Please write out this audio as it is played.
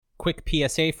Quick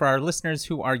PSA for our listeners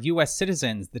who are U.S.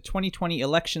 citizens. The 2020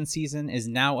 election season is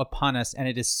now upon us, and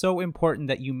it is so important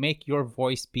that you make your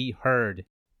voice be heard.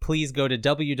 Please go to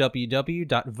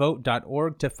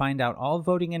www.vote.org to find out all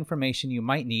voting information you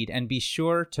might need, and be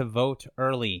sure to vote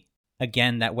early.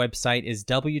 Again, that website is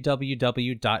www.vote.org.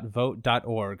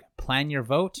 Plan your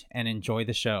vote and enjoy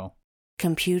the show.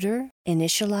 Computer,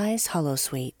 initialize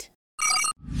holosuite.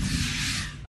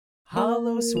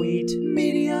 Holosuite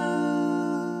Media.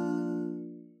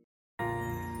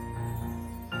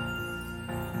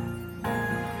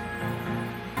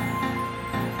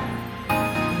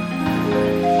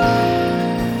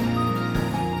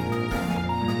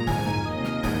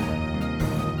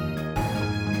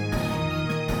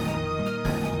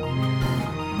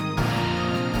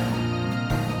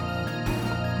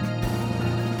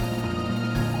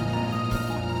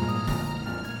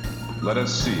 Let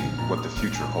us see what the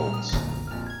future holds.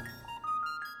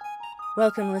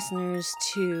 Welcome, listeners,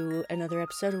 to another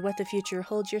episode of What the Future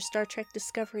Holds, your Star Trek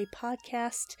Discovery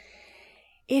podcast.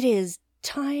 It is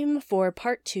time for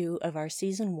part 2 of our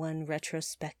Season 1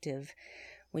 retrospective.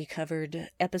 We covered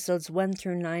episodes 1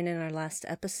 through 9 in our last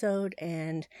episode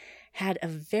and had a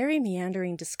very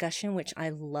meandering discussion, which I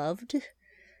loved,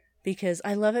 because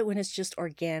I love it when it's just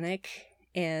organic.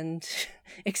 And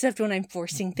except when I'm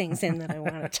forcing things in that I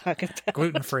want to talk about.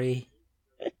 Gluten-free,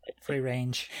 free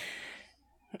range,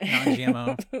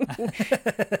 non-GMO.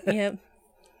 Yep.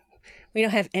 We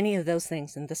don't have any of those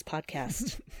things in this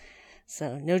podcast.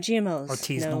 So no GMOs.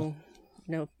 Artisanal.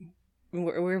 No.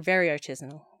 We're very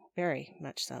artisanal. Very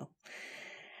much so.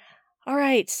 All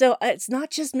right. So it's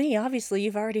not just me. Obviously,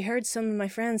 you've already heard some of my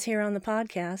friends here on the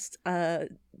podcast.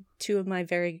 2 of my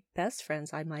very best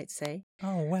friends, I might say.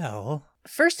 Oh, well.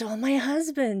 First of all, my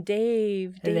husband,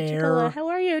 Dave. Dave Hello. Chicola. How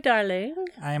are you, darling?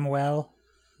 I am well.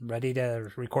 Ready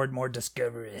to record more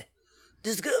Discovery.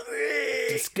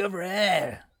 Discovery!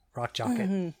 Rock Jocket.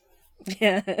 Mm-hmm.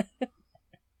 Yeah.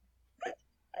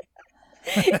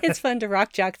 It's fun to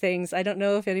rock jock things. I don't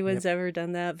know if anyone's ever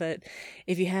done that, but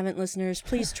if you haven't, listeners,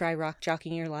 please try rock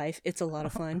jocking your life. It's a lot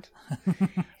of fun.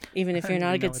 Even if you're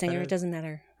not a good singer, it doesn't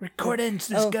matter. Recording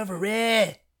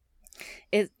Discovery!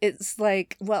 It's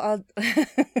like, well,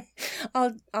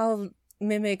 I'll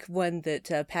mimic one that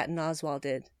Patton Oswalt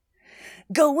did.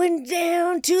 Going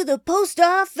down to the post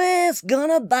office,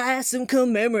 gonna buy some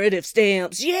commemorative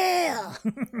stamps, yeah!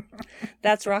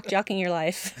 That's rock jocking your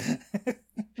life.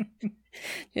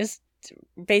 Just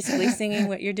basically singing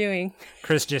what you're doing.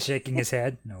 Chris just shaking his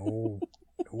head. No.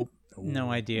 No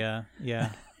idea.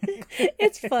 Yeah.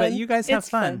 It's fun. But you guys have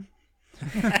fun.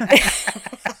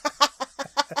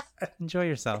 Enjoy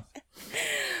yourself.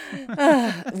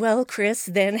 Well, Chris,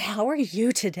 then how are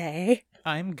you today?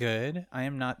 I'm good. I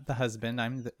am not the husband.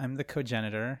 I'm the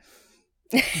cogenitor.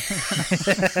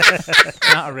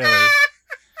 Not really.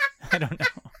 I don't know.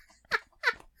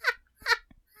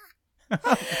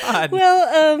 Oh, God.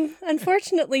 Well,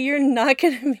 unfortunately, you're not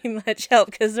going to be much help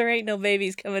because there ain't no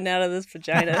babies coming out of this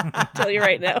vagina. I'll tell you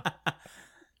right now.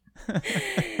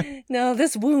 No,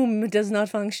 this womb does not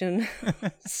function.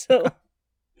 So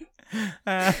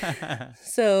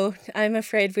I'm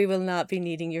afraid we will not be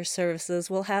needing your services.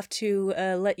 We'll have to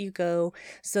let you go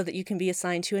so that you can be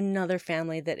assigned to another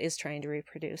family that is trying to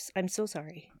reproduce. I'm so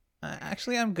sorry.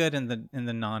 Actually, I'm good in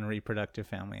the non-reproductive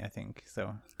family, I think.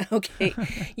 So okay,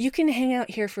 you can hang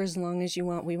out here for as long as you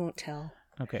want. We won't tell.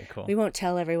 Okay, cool. We won't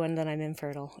tell everyone that I'm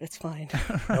infertile. It's fine.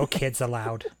 No kids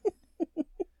allowed.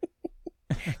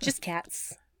 Just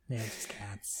cats. Yeah, just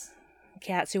cats.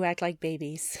 Cats who act like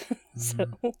babies. So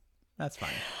that's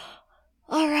fine.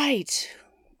 All right.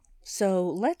 So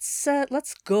let's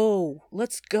go.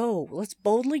 Let's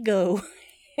boldly go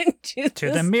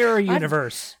into the mirror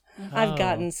universe. I've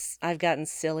gotten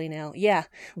silly now. Yeah,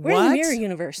 we're in the mirror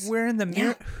universe. We're in the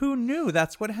mirror. Yeah. Who knew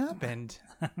that's what happened?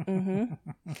 Mm-hmm.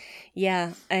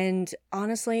 Yeah, and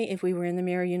honestly, if we were in the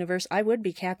mirror universe, I would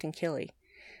be Captain Killy,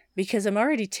 because I'm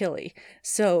already Tilly.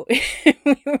 So if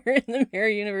we were in the mirror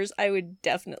universe, I would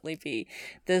definitely be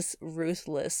this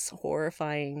ruthless,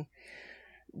 horrifying,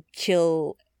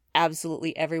 kill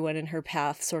absolutely everyone in her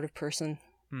path sort of person.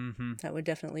 Mm-hmm. That would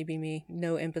definitely be me.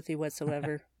 No empathy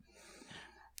whatsoever.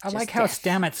 I like how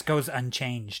Stamets goes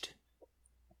unchanged.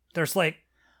 There's like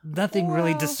nothing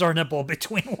really discernible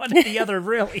between one and the other,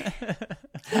 really.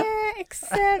 Yeah,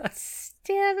 except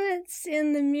Stamets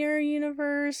in the mirror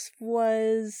universe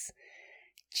was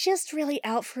just really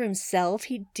out for himself.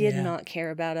 He did not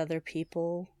care about other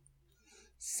people.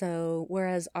 So,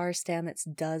 whereas our Stamets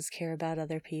does care about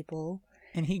other people.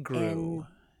 And he grew.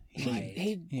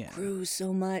 He grew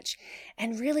so much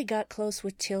and really got close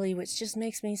with Tilly, which just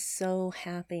makes me so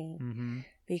happy. Mm-hmm.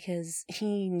 because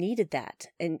he needed that.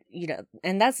 And,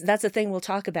 and that's the thing we'll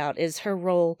talk about is her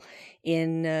role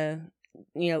in,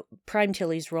 Prime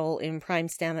Tilly's role in Prime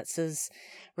Stamets's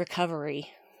recovery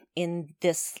in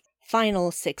this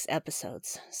final 6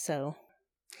 episodes. So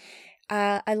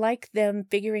I like them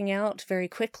figuring out very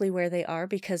quickly where they are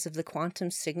because of the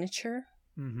quantum signature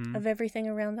of everything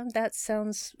around them. That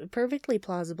sounds perfectly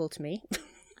plausible to me.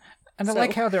 And I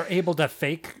like how they're able to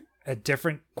fake a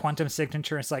different quantum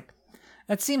signature. It's like,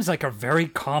 that seems like a very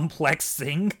complex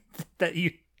thing that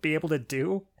you'd be able to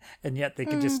do. And yet they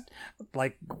could just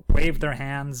like wave their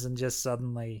hands and just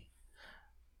suddenly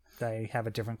they have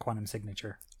a different quantum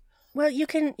signature. Well, you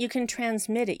can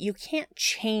transmit it. You can't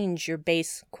change your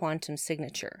base quantum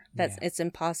signature. It's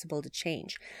impossible to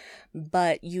change.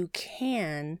 But you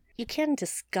can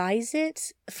disguise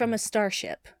it from a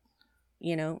starship.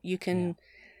 You can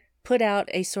put out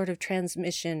a sort of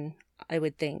transmission, I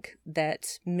would think,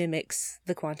 that mimics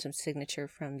the quantum signature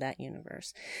from that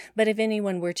universe. But if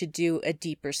anyone were to do a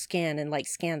deeper scan and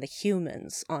scan the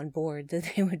humans on board, then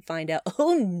they would find out,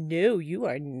 oh no, you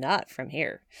are not from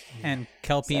here. And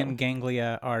Kelpian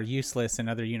ganglia are useless in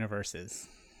other universes,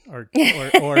 or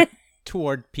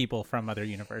toward people from other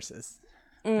universes,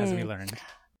 as we learned.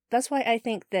 That's why I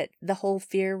think that the whole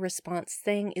fear response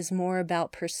thing is more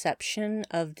about perception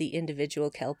of the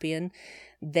individual Kelpian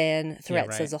than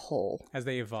threats as a whole. As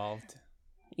they evolved.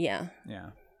 Yeah.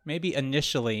 Yeah. Maybe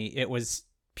initially it was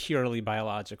purely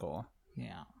biological.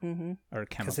 Yeah. Mm-hmm. Or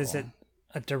chemical. Because is it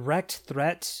a direct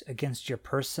threat against your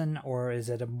person, or is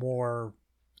it a more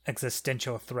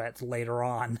existential threat later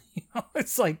on?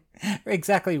 It's like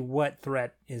exactly what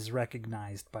threat is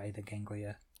recognized by the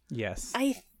ganglia. Yes.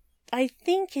 I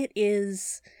think it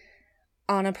is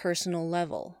on a personal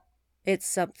level. It's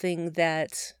something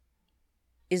that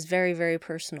is very, very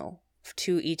personal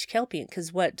to each Kelpian,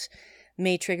 because what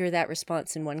may trigger that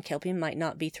response in one Kelpian might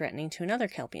not be threatening to another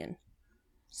Kelpian.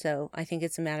 So I think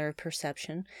it's a matter of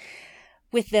perception.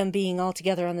 With them being all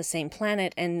together on the same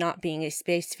planet and not being a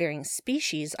spacefaring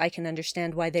species, I can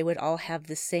understand why they would all have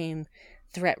the same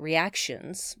threat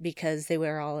reactions, because they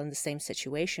were all in the same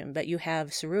situation. But you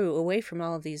have Saru away from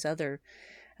all of these other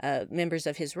members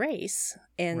of his race,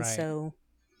 and so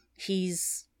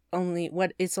he's only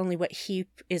what he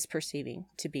is perceiving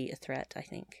to be a threat, I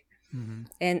think. Mm-hmm.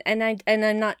 And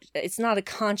I'm not. It's not a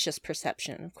conscious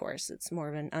perception, of course. It's more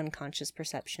of an unconscious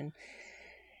perception,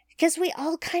 because we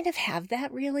all kind of have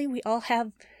that. Really, we all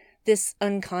have this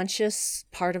unconscious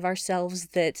part of ourselves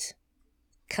that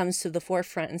comes to the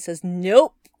forefront and says,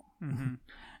 nope. Mm-hmm.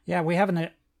 Yeah, we have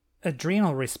an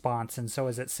adrenal response, and so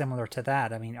is it similar to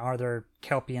that? I mean, are there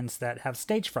Kelpians that have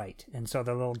stage fright, and so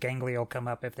the little ganglia will come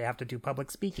up if they have to do public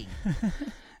speaking?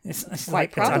 It's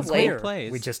quite probably. It's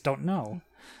unclear. We just don't know.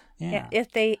 Yeah.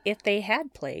 If they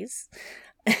had plays,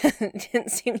 it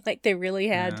didn't seem like they really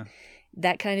had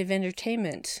that kind of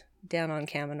entertainment down on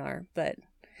Kaminar, but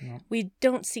we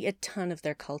don't see a ton of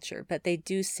their culture, but they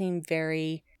do seem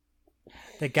very...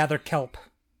 They gather kelp.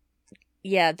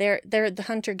 Yeah, they're the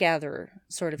hunter-gatherer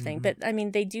sort of thing. Mm-hmm. But, I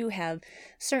mean, they do have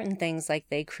certain things, like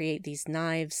they create these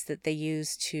knives that they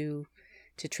use to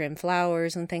trim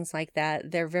flowers and things like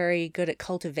that. They're very good at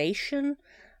cultivation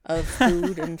of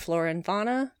food and flora and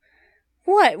fauna.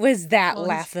 What was that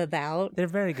laugh about? They're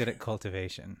very good at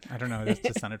cultivation. I don't know, that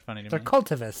just sounded funny to me. They're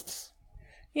cultivists.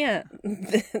 Yeah,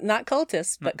 not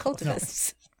cultists, but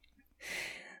cultivists.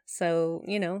 So,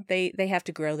 they have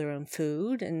to grow their own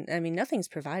food, and I mean, nothing's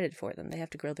provided for them. They have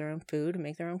to grow their own food and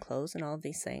make their own clothes and all of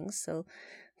these things. So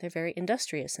they're very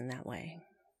industrious in that way.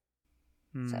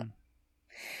 So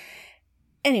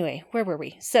anyway, where were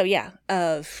we? So yeah,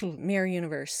 Mirror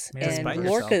Universe. And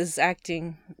Lorca's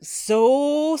acting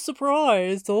so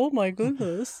surprised. Oh my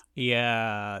goodness.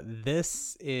 Yeah,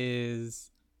 this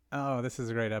is a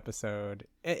great episode.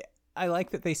 I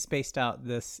like that they spaced out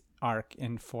this arc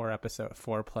in 4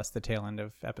 plus the tail end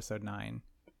of episode 9.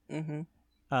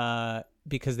 Mm-hmm.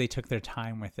 Because they took their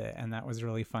time with it, and that was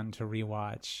really fun to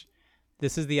rewatch.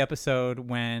 This is the episode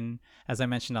when, as I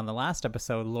mentioned on the last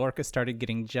episode, Lorca started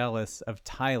getting jealous of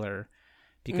Tyler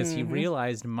because he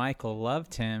realized Michael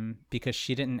loved him because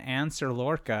she didn't answer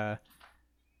Lorca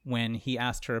when he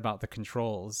asked her about the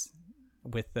controls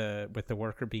with the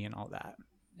worker bee and all that.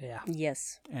 Yeah.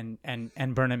 Yes. And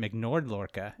Burnham ignored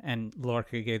Lorca, and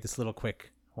Lorca gave this little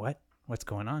quick, what's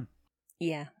going on?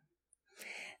 Yeah.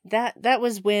 That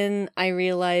was when I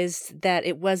realized that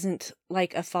it wasn't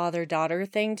like a father-daughter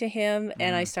thing to him,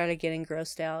 and I started getting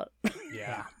grossed out.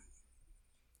 Yeah.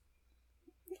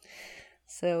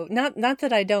 So, not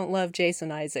that I don't love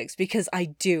Jason Isaacs, because I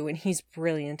do, and he's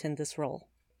brilliant in this role.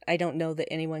 I don't know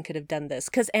that anyone could have done this.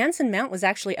 Because Anson Mount was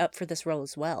actually up for this role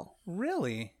as well.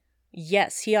 Really?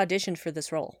 Yes, he auditioned for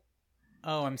this role.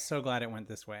 Oh, I'm so glad it went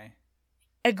this way.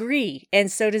 Agree,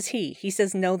 and so does he. He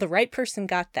says, no, the right person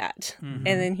got that. Mhm.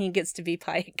 And then he gets to be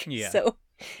Pike. Yeah. So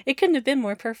it couldn't have been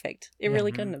more perfect. It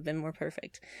really Mhm. couldn't have been more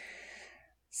perfect.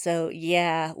 So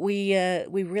yeah, we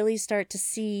really start to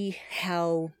see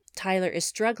how Tyler is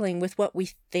struggling with what we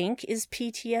think is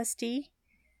PTSD,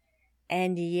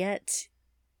 and yet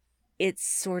it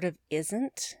sort of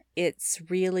isn't. It's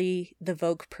really the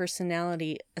Vogue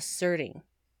personality asserting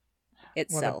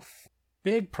itself.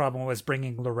 Big problem was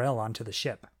bringing Laurel onto the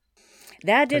ship.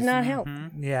 That did not help.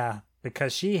 Mhm. Yeah,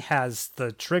 because she has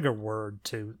the trigger word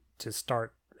to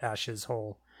start Ash's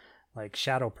whole like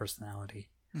shadow personality.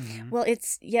 Mhm. Well,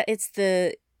 it's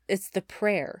the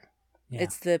prayer. Yeah.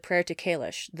 It's the prayer to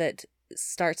Kalish that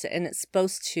starts it, and it's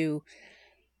supposed to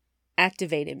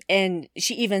activate him. And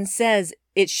she even says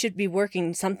it should be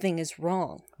working. Something is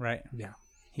wrong. Right. Yeah.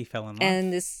 He fell in love.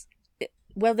 And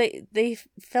they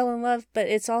fell in love, but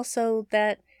it's also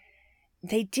that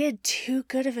they did too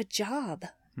good of a job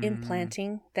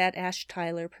implanting that Ash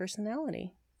Tyler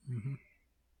personality. Mhm.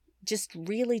 Just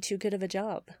really too good of a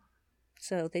job.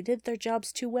 So they did their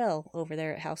jobs too well over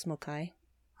there at House Mokai.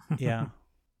 Yeah.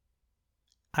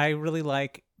 I really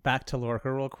like, back to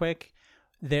Lorca real quick.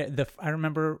 I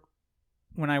remember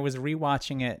when I was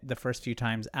rewatching it the first few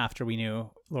times after we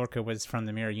knew Lorca was from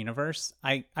the Mirror Universe,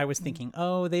 I was thinking,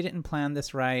 oh, they didn't plan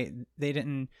this right. They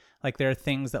didn't, like, there are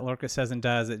things that Lorca says and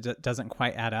does, it doesn't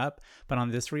quite add up. But on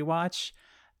this rewatch,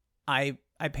 I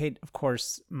paid, of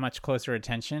course, much closer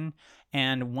attention.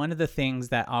 And one of the things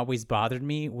that always bothered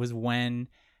me was when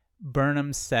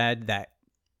Burnham said that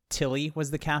Tilly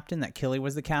was the captain, that Killy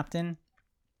was the captain.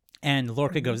 And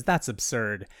Lorca goes, that's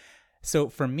absurd. So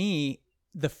for me,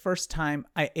 the first time,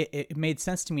 it made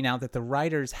sense to me now that the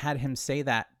writers had him say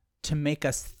that to make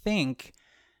us think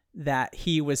that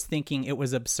he was thinking it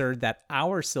was absurd that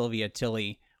our Sylvia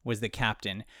Tilly was the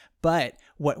captain. But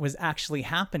what was actually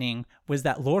happening was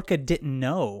that Lorca didn't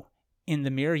know in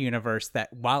the Mirror Universe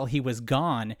that while he was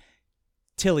gone,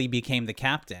 Tilly became the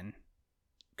captain.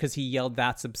 Because he yelled,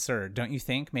 that's absurd. Don't you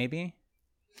think, maybe?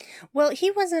 Well,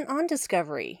 he wasn't on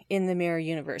Discovery in the Mirror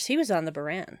Universe. He was on the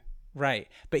Baran. Right.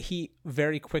 But he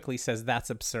very quickly says that's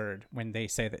absurd when they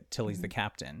say that Tilly's the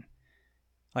captain.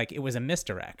 Like, it was a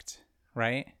misdirect,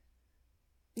 right?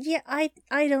 Yeah, I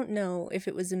don't know if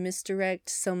it was a misdirect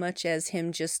so much as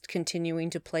him just continuing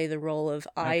to play the role of,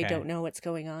 I Okay. don't know what's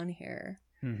going on here.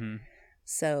 Mm-hmm.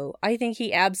 So I think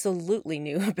he absolutely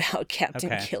knew about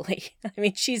Captain Okay. Killy. I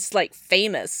mean, she's like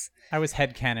famous. I was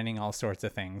headcanoning all sorts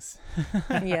of things.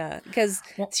 Yeah, because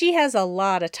she has a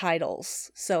lot of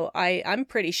titles. So I'm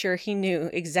pretty sure he knew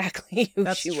exactly who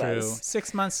That's she true. was.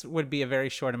 6 months would be a very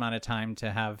short amount of time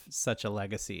to have such a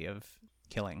legacy of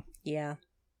killing. Yeah.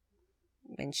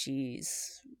 And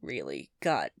she's really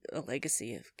got a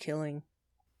legacy of killing.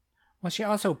 Well, she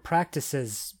also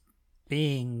practices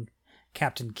being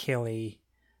Captain Killy,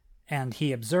 and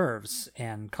he observes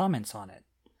and comments on it.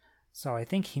 So I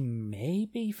think he may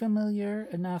be familiar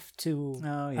enough to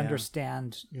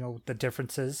understand, the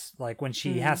differences. Like when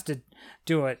she has to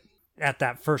do it at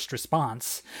that first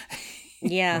response.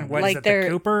 Yeah, What is like it, the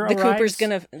Cooper arrives?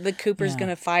 the Cooper's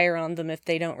gonna fire on them if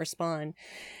they don't respond.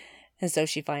 And so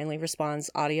she finally responds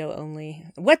audio only.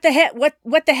 What the hell?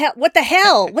 What the hell? What the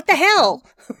hell? What the hell?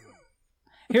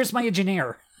 Here's my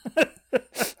engineer.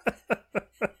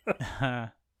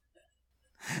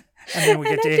 And then we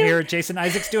get to hear Jason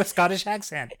Isaacs do a Scottish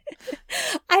accent.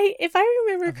 If I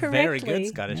remember correctly, Very good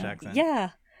Scottish accent. Yeah.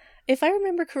 If I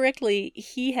remember correctly,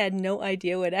 he had no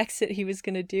idea what accent he was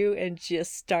going to do and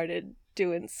just started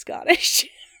doing Scottish.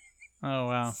 Oh,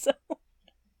 wow. So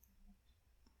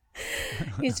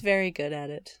he's very good at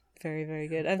it. Very, very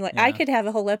good. I'm like, I could have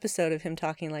a whole episode of him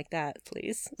talking like that,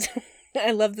 please.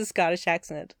 I love the Scottish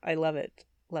accent. I love it.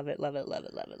 Love it, love it, love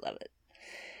it, love it, love it.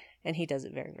 And he does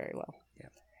it very, very well. Yeah.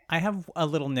 I have a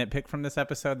little nitpick from this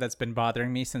episode that's been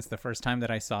bothering me since the first time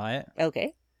that I saw it.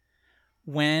 Okay.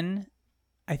 When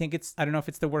I don't know if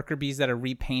it's the worker bees that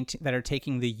are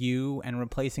taking the U and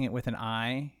replacing it with an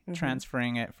I,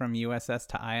 transferring it from USS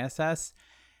to ISS.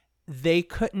 They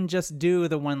couldn't just do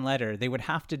the one letter. They would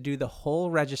have to do the whole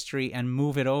registry and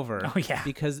move it over. Oh, yeah.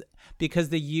 Because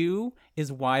the U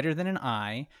is wider than an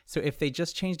I. So if they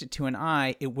just changed it to an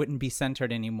I, it wouldn't be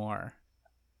centered anymore.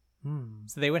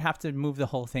 So they would have to move the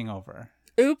whole thing over.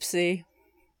 Oopsie.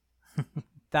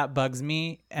 That bugs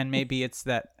me. And maybe it's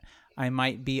that I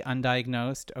might be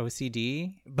undiagnosed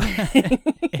OCD, but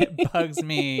it bugs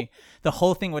me. The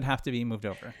whole thing would have to be moved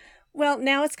over. Well,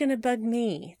 now it's going to bug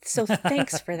me. So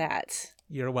thanks for that.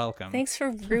 You're welcome. Thanks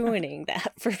for ruining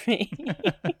that for me.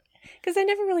 Because I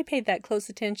never really paid that close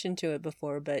attention to it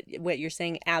before, but what you're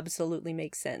saying absolutely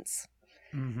makes sense.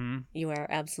 Mm-hmm. You are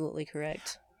absolutely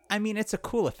correct. I mean, it's a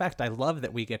cool effect. I love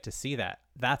that we get to see that.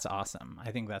 That's awesome.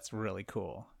 I think that's really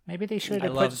cool. Maybe they should I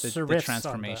have love put the serifs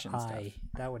transformation on the stuff. eye.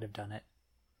 That would have done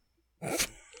it.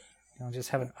 Just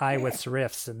have an eye with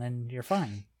serifs, and then you're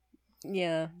fine.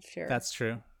 Yeah, sure. That's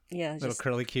true. Yeah, Little just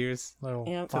curly cues. Little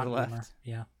Yep. font To the humor. left.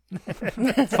 Yeah.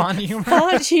 Font humor.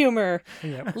 font humor.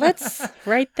 Yep. Let's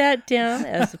write that down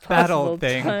as a That possible old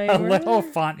thing. A timer. little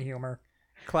font humor.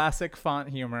 Classic font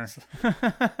humor.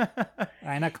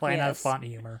 Eine kleine Yes. font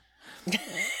humor.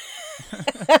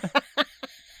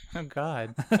 Oh,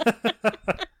 God.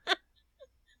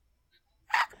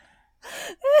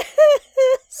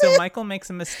 So Michael makes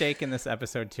a mistake in this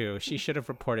episode, too. She should have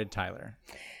reported Tyler.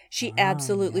 She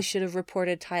absolutely should have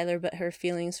reported Tyler, but her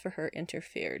feelings for her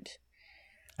interfered.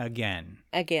 Again.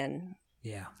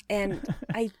 Yeah. And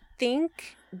I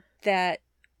think that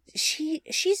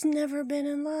she's never been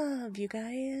in love, you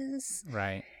guys.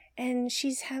 Right. And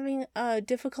she's having a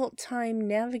difficult time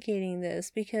navigating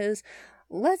this because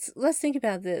let's think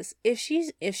about this. If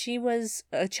she was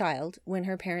a child when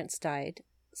her parents died,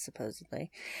 supposedly,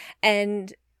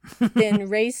 and then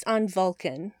raised on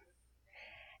Vulcan,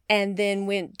 and then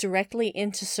went directly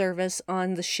into service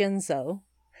on the Shinzo,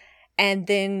 and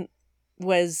then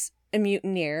was a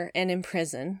mutineer and in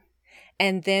prison,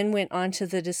 and then went on to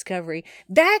the Discovery.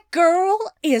 That girl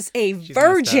is a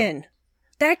virgin.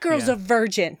 That girl's a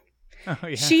virgin. Oh,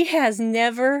 yeah. She has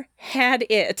never had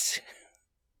it.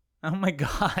 Oh, my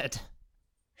God.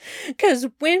 Because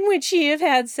when would she have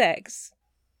had sex?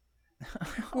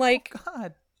 Like, Oh,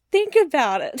 God. think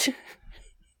about it.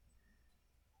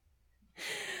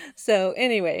 So,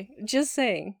 anyway, just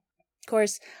saying. Of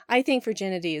course, I think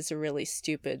virginity is a really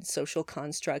stupid social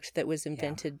construct that was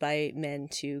invented by men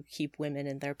to keep women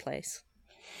in their place.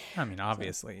 I mean,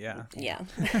 obviously, yeah. Yeah.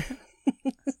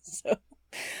 So,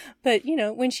 but,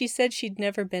 when she said she'd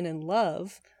never been in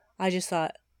love, I just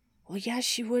thought, well, yeah,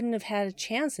 she wouldn't have had a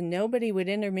chance and nobody would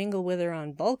intermingle with her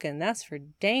on Vulcan. That's for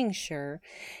dang sure.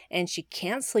 And she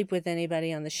can't sleep with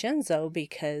anybody on the Shinzo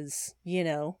because,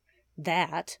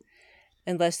 that.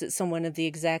 Unless it's someone of the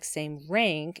exact same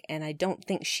rank, and I don't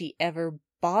think she ever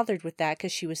bothered with that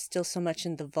because she was still so much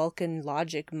in the Vulcan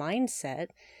logic mindset.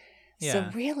 Yeah. So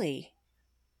really,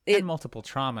 And multiple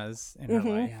traumas in her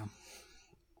life.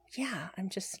 Yeah. I'm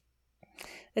just,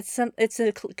 it's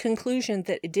a conclusion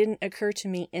that it didn't occur to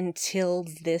me until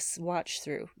this watch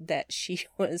through that she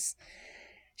was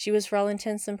for all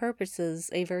intents and purposes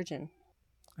a virgin.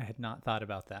 I had not thought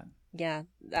about that. Yeah,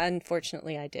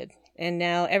 unfortunately I did. And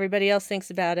now everybody else thinks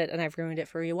about it and I've ruined it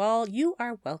for you all. You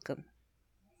are welcome.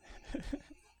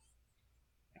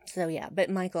 So yeah, but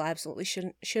Michael absolutely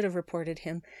should have reported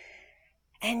him.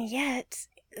 And yet,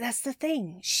 that's the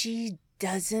thing. She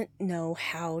doesn't know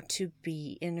how to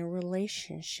be in a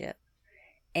relationship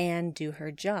and do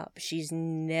her job. She's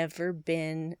never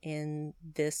been in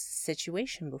this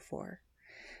situation before.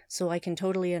 So I can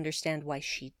totally understand why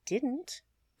she didn't.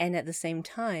 And at the same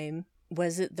time,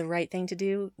 was it the right thing to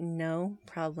do? No,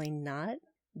 probably not.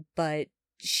 But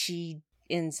she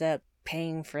ends up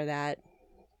paying for that.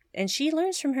 And she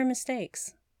learns from her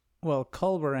mistakes. Well,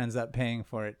 Culber ends up paying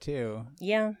for it too.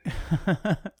 Yeah.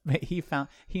 But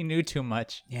he knew too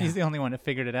much. Yeah. He's the only one that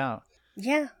figured it out.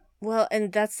 Yeah. Well,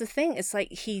 and that's the thing. It's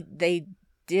like they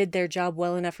did their job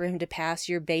well enough for him to pass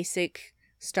your basic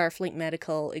Starfleet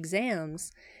medical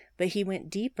exams, but he went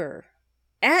deeper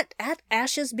at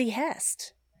Ash's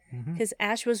behest. Because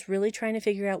Ash was really trying to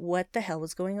figure out what the hell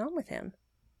was going on with him.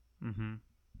 Mm-hmm.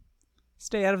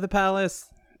 Stay out of the palace.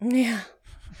 Yeah.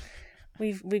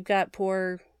 We've got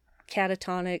poor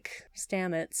catatonic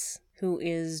Stamets, who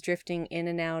is drifting in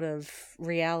and out of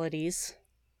realities,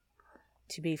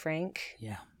 to be frank.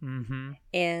 Yeah. Mm-hmm.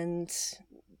 And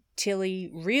Tilly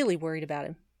really worried about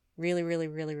him. Really, really,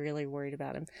 really, really worried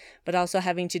about him. But also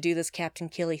having to do this Captain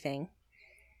Killy thing.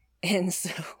 And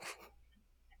so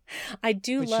I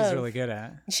do Which love... she's really good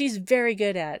at. She's very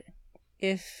good at.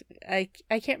 If I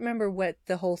can't remember what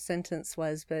the whole sentence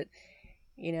was, but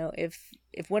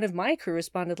if one of my crew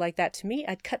responded like that to me,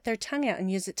 I'd cut their tongue out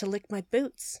and use it to lick my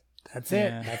boots. That's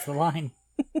it. That's the line.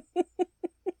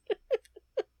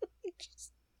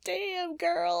 Just, damn,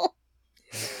 girl.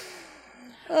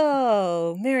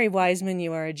 Oh, Mary Wiseman,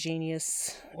 you are a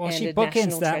genius. Well, and she a bookends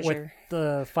national that with treasure.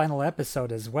 the final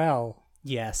episode as well.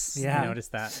 Yes. Yeah. I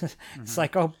noticed that. It's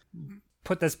like, oh,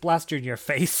 put this blaster in your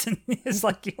face, and it's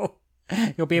like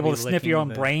you'll be able to sniff your own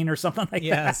brain or something like that.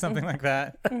 Yeah, something like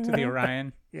that. To the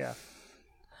Orion. Yeah.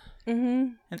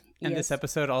 Mm-hmm. And this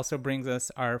episode also brings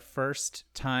us our first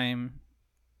time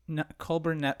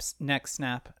Culber neck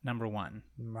snap number 1.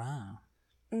 Wow.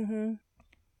 Mm-hmm.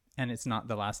 And it's not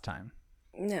the last time.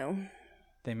 No.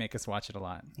 They make us watch it a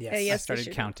lot. Yes. Yes, I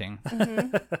started counting.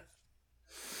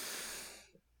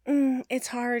 It's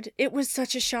hard. It was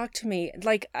such a shock to me.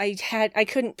 Like I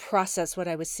couldn't process what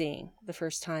I was seeing the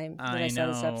first time that I saw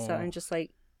this episode. I'm just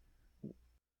like,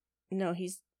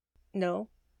 is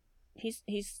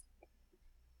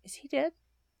he dead?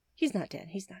 He's not dead.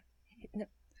 He's not. No,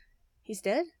 he's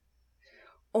dead?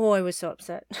 Oh, I was so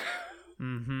upset.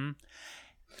 Mm-hmm.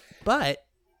 But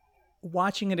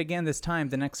watching it again this time,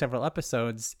 the next several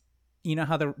episodes, you know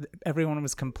how everyone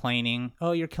was complaining,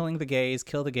 oh, you're killing the gays,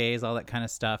 kill the gays, all that kind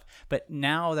of stuff. But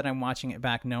now that I'm watching it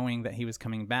back, knowing that he was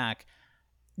coming back,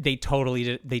 they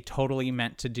totally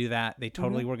meant to do that. They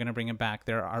totally were going to bring him back.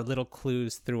 There are little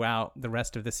clues throughout the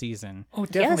rest of the season. Oh,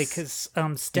 definitely, because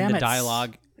Stamets, in the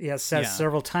dialogue, says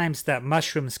several times that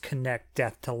mushrooms connect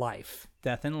death to life.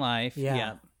 Death and life,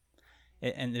 yeah.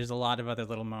 And there's a lot of other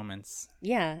little moments.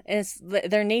 Yeah,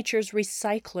 they're nature's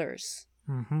recyclers.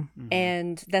 Mm-hmm. Mm-hmm.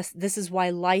 And this is why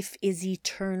life is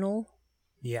eternal.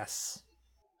 Yes.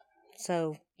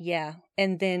 So, yeah.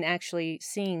 And then actually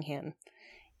seeing him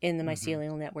in the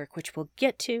mycelial network, which we'll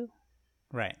get to.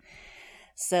 Right.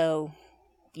 So,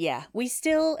 yeah. We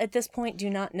still, at this point, do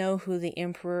not know who the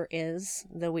Emperor is,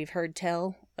 though we've heard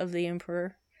tell of the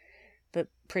Emperor. But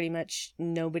pretty much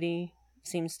nobody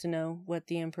seems to know what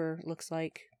the Emperor looks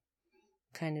like.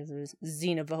 Kind of a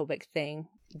xenophobic thing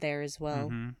there as well.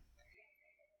 Mm-hmm.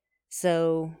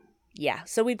 So, yeah.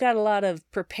 So we've got a lot of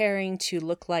preparing to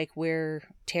look like we're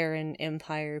Terran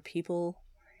Empire people.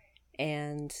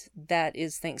 And that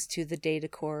is thanks to the data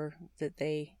core that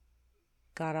they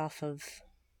got off of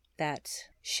that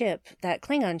ship, that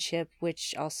Klingon ship,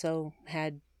 which also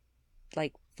had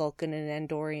like Vulcan and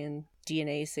Andorian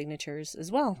DNA signatures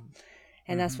as well.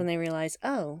 And that's when they realized,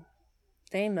 oh,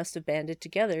 they must have banded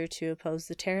together to oppose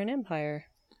the Terran Empire.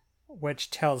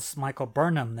 Which tells Michael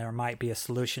Burnham there might be a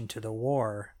solution to the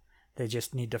war. They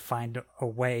just need to find a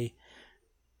way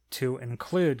to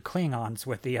include Klingons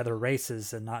with the other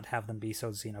races and not have them be so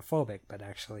xenophobic, but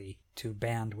actually to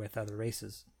band with other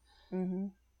races. Mm-hmm.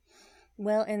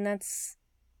 Well, and that's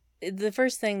the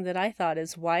first thing that I thought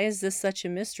is, why is this such a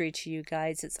mystery to you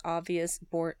guys? It's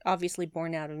obviously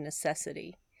born out of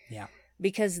necessity. Yeah.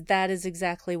 Because that is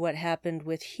exactly what happened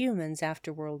with humans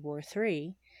after World War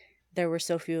III. There were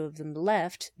so few of them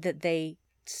left that they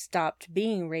stopped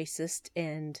being racist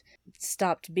and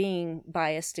stopped being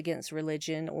biased against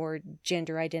religion or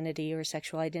gender identity or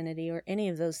sexual identity or any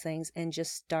of those things, and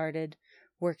just started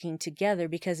working together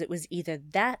because it was either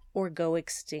that or go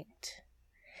extinct.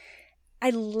 I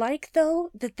like,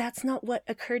 though, that that's not what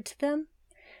occurred to them,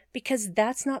 because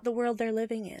that's not the world they're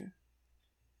living in.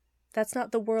 That's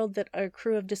not the world that our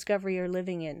crew of Discovery are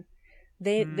living in.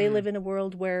 They live in a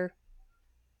world where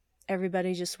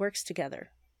everybody just works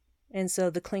together. And so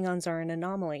the Klingons are an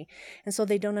anomaly. And so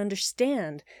they don't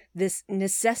understand this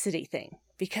necessity thing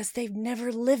because they've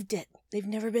never lived it. They've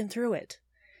never been through it.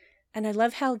 And I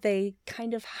love how they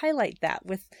kind of highlight that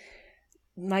with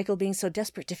Michael being so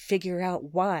desperate to figure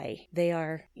out why they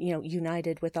are,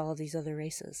 united with all of these other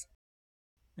races.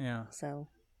 Yeah. So,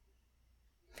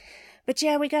 but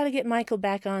yeah, we got to get Michael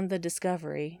back on the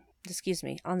Discovery.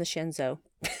 On the Shenzhou.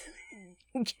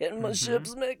 Getting my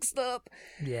ships mixed up.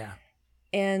 Yeah.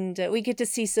 And we get to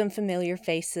see some familiar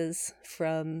faces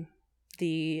from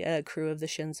the crew of the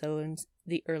Shenzhou in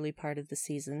the early part of the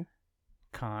season.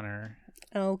 Connor.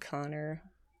 Oh, Connor.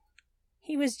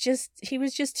 He was just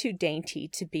too dainty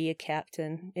to be a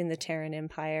captain in the Terran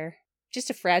Empire. Just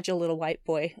a fragile little white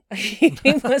boy. He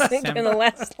wasn't going to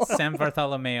last long. Sam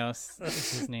Bartholomeos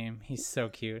is his name. He's so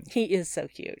cute. He is so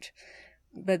cute.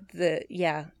 But there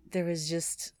was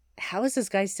just, how is this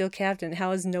guy still captain?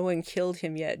 How has no one killed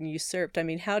him yet and usurped? I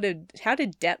mean, how did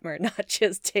Detmer not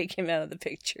just take him out of the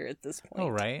picture at this point? Oh,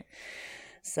 right.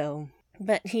 So,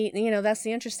 but he, that's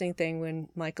the interesting thing. When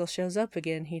Michael shows up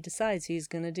again, he decides he's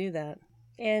going to do that.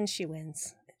 And she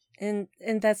wins. And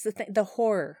that's the thing, the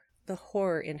horror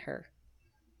in her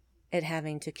at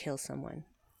having to kill someone.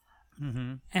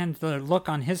 Mm-hmm. And the look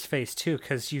on his face, too,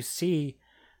 because you see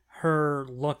her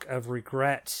look of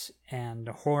regret and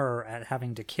horror at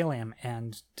having to kill him,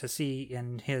 and to see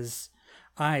in his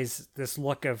eyes this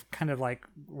look of kind of like,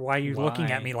 why are you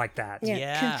looking at me like that?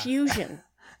 Yeah. Confusion.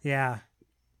 Yeah.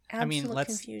 Absolute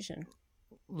confusion.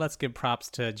 Let's give props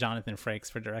to Jonathan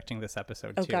Frakes for directing this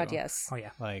episode, too. Oh, God, yes. Oh,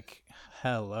 yeah. Like,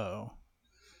 hello.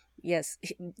 Yes.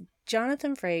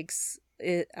 Jonathan Frakes,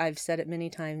 I've said it many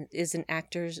times, is an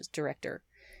actor's director,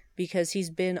 because he's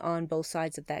been on both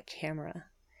sides of that camera.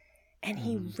 And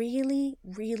he really,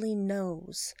 really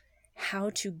knows how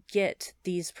to get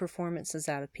these performances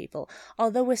out of people.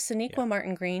 Although with Sonequa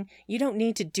Martin Green, you don't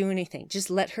need to do anything. Just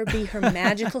let her be her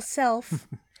magical self.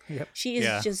 Yep. She's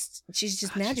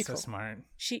just magical. She's so smart.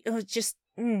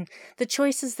 The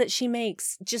choices that she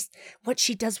makes, just what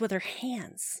she does with her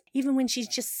hands, even when she's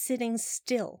just sitting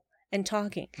still and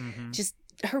talking, just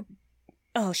her.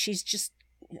 Oh, she's just.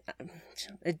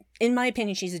 In my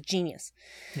opinion, she's a genius.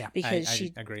 Yeah, because I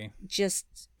she agree.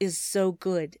 just is so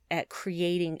good at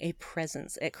creating a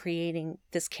presence, at creating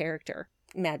this character.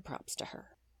 Mad props to her.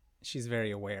 She's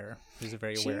very aware. She's a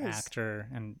very She aware is. actor,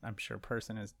 and I'm sure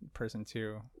person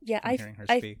too. Yeah, from hearing her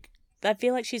speak. I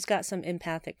feel like she's got some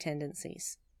empathic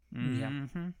tendencies.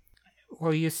 Mm-hmm.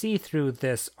 Well, you see through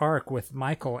this arc with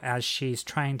Michael as she's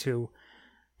trying to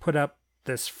put up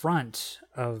this front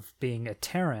of being a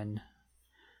Terran.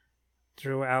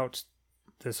 Throughout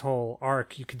this whole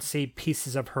arc, you can see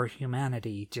pieces of her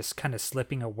humanity just kind of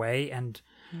slipping away, and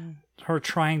her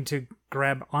trying to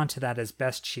grab onto that as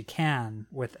best she can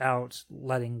without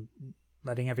letting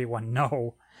everyone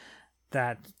know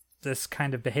that this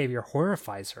kind of behavior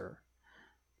horrifies her.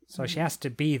 So she has to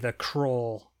be the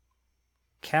cruel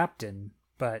captain,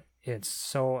 but it's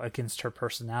so against her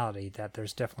personality that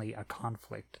there's definitely a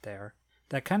conflict there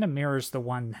that kind of mirrors the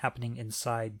one happening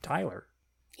inside Tyler.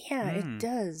 Yeah, it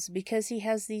does, because he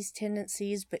has these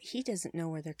tendencies, but he doesn't know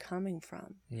where they're coming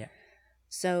from. Yeah.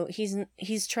 So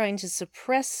he's trying to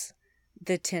suppress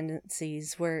the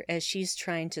tendencies, whereas she's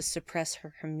trying to suppress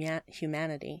her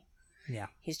humanity. Yeah.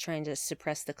 He's trying to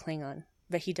suppress the Klingon,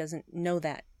 but he doesn't know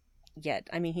that yet.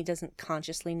 I mean, he doesn't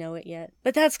consciously know it yet,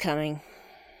 but that's coming.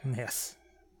 Yes.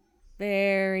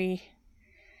 Very,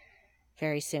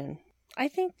 very soon. I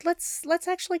think let's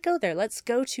actually go there. Let's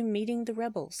go to meeting the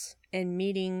rebels and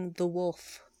meeting the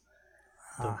wolf.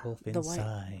 The wolf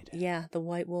inside. The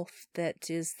white wolf that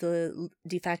is the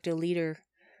de facto leader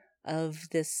of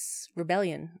this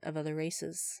rebellion of other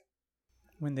races.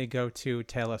 When they go to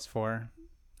Talos 4.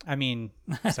 The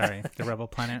rebel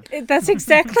planet. That's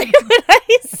exactly what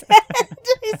I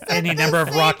said. Any number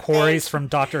of rock quarries from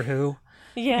Doctor Who.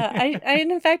 Yeah, I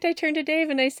in fact I turned to Dave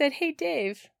and I said, "Hey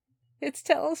Dave, it's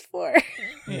Talos 4."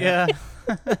 Yeah.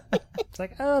 It's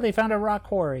like, oh, they found a rock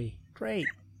quarry. Great.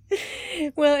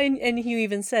 Well, and Hugh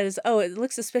even says, "Oh, it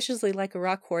looks suspiciously like a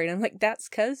rock quarry." And I'm like, "That's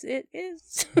because it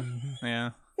is."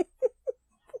 Yeah.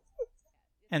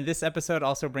 And this episode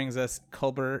also brings us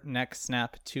Culber Neck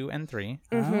Snap 2 and 3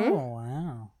 Oh,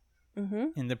 wow.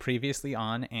 in the previously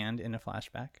on and in a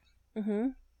flashback.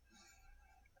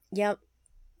 Yep,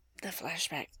 the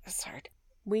flashback. That's hard.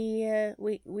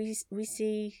 We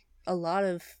see a lot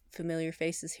of familiar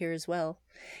faces here as well.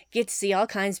 Get to see all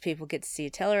kinds of people. Get to see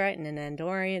a Tellarite and an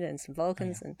Andorian and some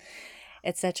Vulcans and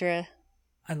etc.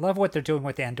 I love what they're doing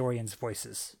with the Andorians'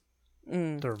 voices.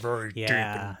 They're very deep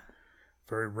and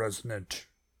very resonant.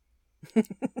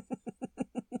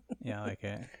 Yeah, I like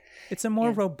it. It's a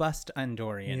more robust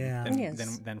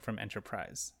Andorian than from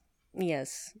Enterprise.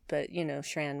 Yes, but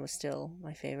Shran was still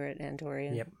my favorite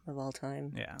Andorian of all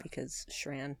time. Yeah, because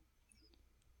Shran.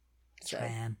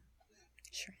 Shran.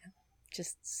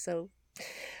 Just so.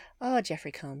 Oh,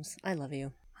 Jeffrey Combs, I love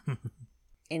you.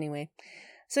 Anyway,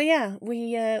 so yeah,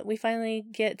 we finally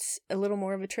get a little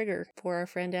more of a trigger for our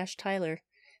friend Ash Tyler,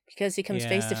 because he comes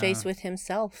face to face with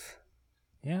himself.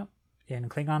 Yeah, in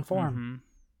Klingon form.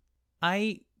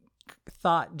 I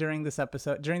thought during this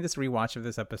rewatch of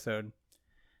this episode,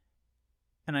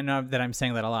 and I know that I'm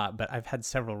saying that a lot, but I've had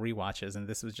several rewatches, and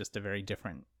this was just a very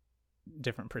different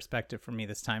perspective for me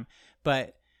this time.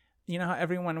 But you know how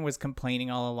everyone was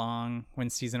complaining all along when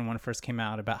season 1 first came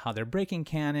out about how they're breaking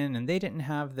canon and they didn't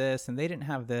have this and they didn't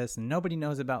have this and nobody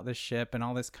knows about this ship and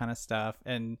all this kind of stuff.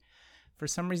 And for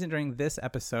some reason during this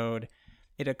episode,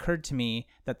 it occurred to me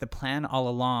that the plan all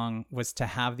along was to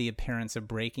have the appearance of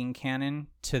breaking canon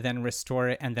to then restore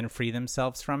it and then free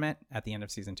themselves from it at the end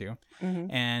of season 2.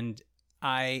 And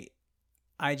I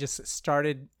just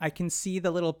started, I can see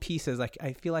the little pieces. Like,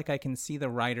 I feel like I can see the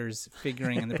writers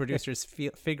figuring and the producers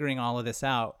figuring all of this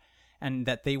out, and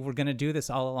that they were going to do this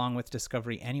all along with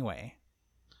Discovery anyway.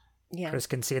 Yeah. Chris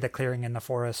can see the clearing in the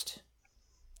forest.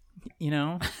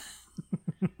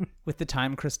 With the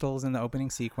time crystals in the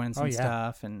opening sequence and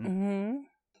stuff. And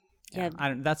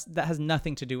that has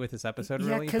nothing to do with this episode,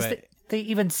 really. Because they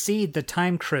even seed the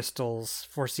time crystals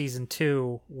for season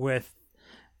 2 with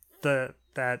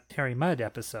that Harry Mudd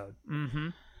episode.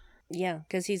 Yeah,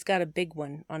 because he's got a big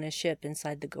one on his ship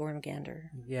inside the Gormgander.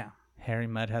 Yeah. Harry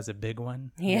Mudd has a big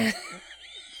one. Yeah.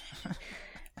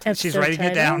 She's writing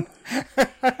it down.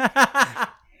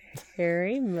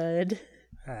 Harry Mudd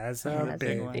As has a a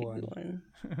big big one. one.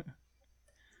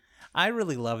 I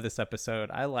really love this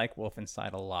episode. I like Wolf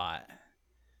Inside a lot.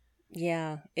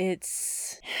 Yeah,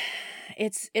 it's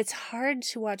hard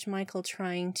to watch Michael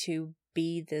trying to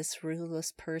be this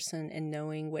ruthless person and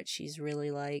knowing what she's really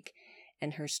like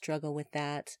and her struggle with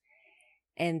that,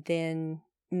 and then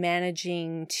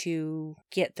managing to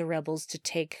get the rebels to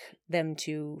take them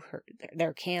to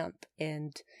their camp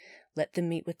and let them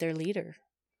meet with their leader.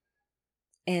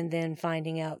 And then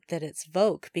finding out that it's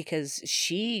Voke because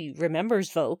she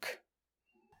remembers Voke.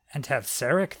 And to have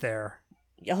Sarek there.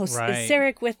 Oh, Right. it's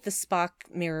Sarek with the Spock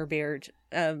mirror beard.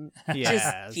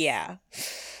 Yes.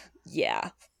 Yeah.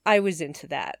 I was into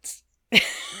that.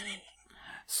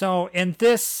 So in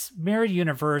this mirror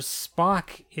universe,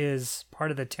 Spock is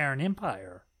part of the Terran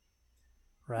Empire,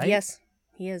 right? Yes,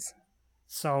 he is.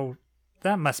 So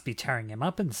that must be tearing him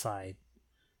up inside.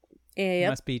 Yep.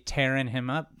 Must be tearing him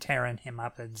up. Tearing him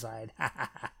up inside.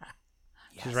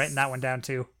 She's writing that one down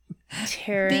too.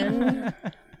 Terran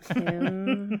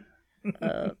him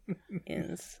up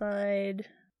inside.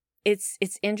 It's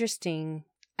interesting.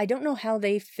 I don't know how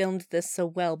they filmed this so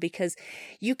well because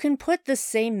you can put the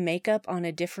same makeup on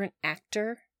a different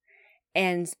actor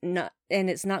and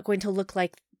it's not going to look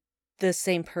like the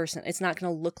same person. It's not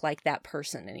going to look like that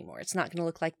person anymore. It's not going to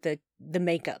look like the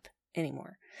makeup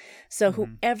anymore. So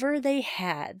whoever they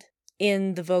had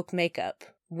in the Vogue makeup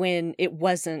when it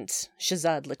wasn't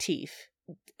Shazad Latif,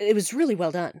 it was really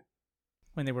well done.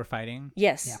 When they were fighting?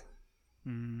 Yes. Yeah.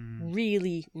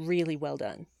 Really, really well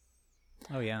done.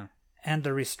 Oh, yeah. And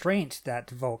the restraint that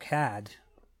Volk had,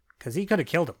 because he could have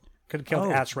killed him. Could have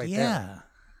killed Ash right there.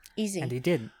 Easy. And he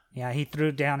didn't. Yeah, he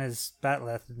threw down his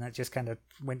bat'leth and that just kind of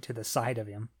went to the side of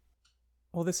him.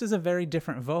 Well, this is a very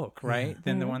different Volk, right?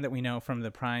 Than the one that we know from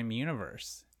the Prime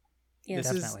universe. Yeah,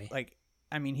 This definitely. is like,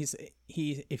 I mean,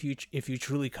 if you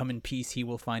truly come in peace, he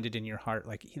will find it in your heart.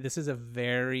 Like this is a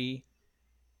very,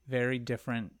 very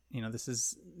different. This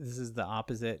is the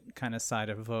opposite kind of side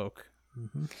of Volk.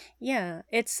 Yeah,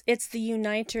 it's the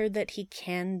uniter that he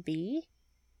can be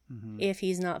if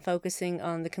he's not focusing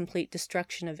on the complete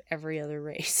destruction of every other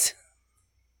race.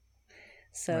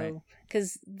 So,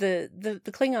 because the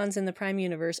Klingons in the Prime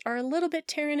Universe are a little bit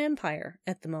Terran Empire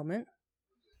at the moment.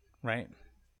 Right.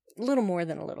 A little more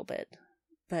than a little bit.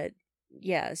 But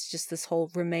yeah, it's just this whole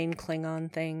remain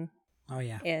Klingon thing. Oh,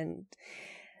 yeah. And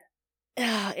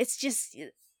it's just,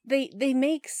 they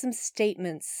make some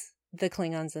statements, the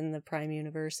Klingons in the Prime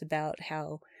Universe, about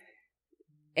how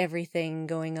everything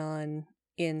going on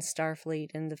in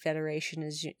Starfleet and the Federation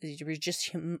is you're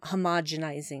just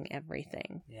homogenizing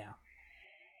everything. Yeah.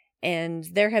 And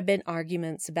there have been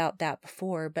arguments about that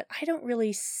before, but I don't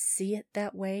really see it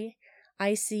that way.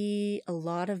 I see a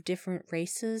lot of different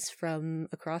races from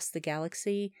across the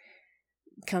galaxy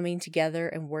coming together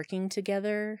and working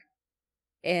together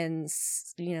and,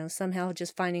 somehow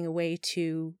just finding a way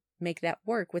to make that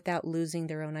work without losing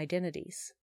their own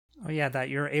identities. Oh, yeah, that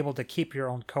you're able to keep your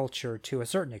own culture to a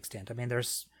certain extent. I mean,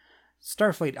 there's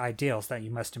Starfleet ideals that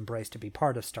you must embrace to be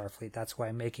part of Starfleet. That's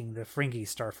why making the Ferengi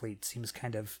Starfleet seems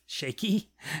kind of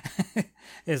shaky.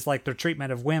 Is like their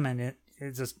treatment of women, it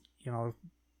just,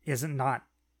 isn't not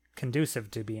conducive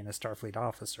to being a Starfleet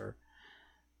officer.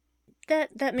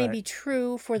 That may be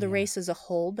true for the race as a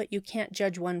whole, but you can't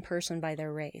judge one person by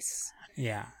their race.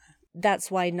 Yeah.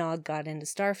 That's why Nog got into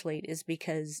Starfleet, is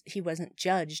because he wasn't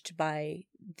judged by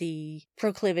the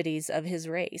proclivities of his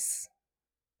race.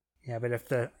 Yeah, but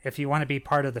if you want to be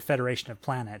part of the Federation of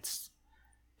Planets,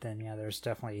 then there's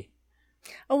definitely...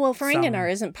 Oh, well,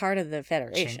 Ferenginar isn't part of the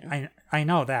Federation. I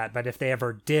know that, but if they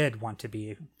ever did want to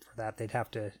be for that, they'd have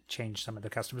to change some of the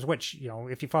customs, which,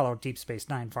 if you follow Deep Space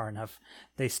Nine far enough,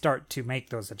 they start to make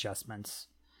those adjustments.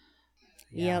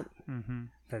 Yeah. Yep. Mm-hmm.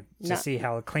 But to see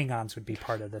how the Klingons would be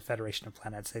part of the Federation of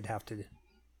Planets, they'd have to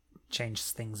change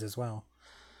things as well.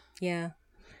 Yeah.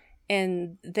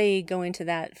 And they go into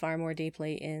that far more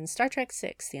deeply in Star Trek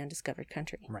VI, The Undiscovered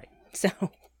Country. Right.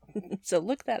 So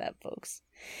look that up, folks.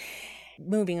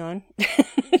 Moving on.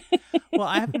 Well,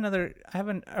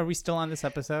 are we still on this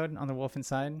episode on the Wolf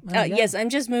Inside? Yes, I'm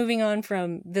just moving on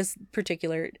from this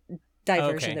particular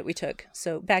diversion that we took.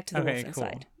 So back to the Wolf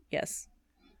Inside. Cool. Yes.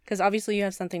 Because obviously you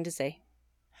have something to say.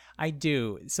 I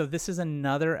do. So this is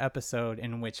another episode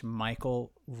in which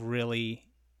Michael really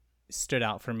stood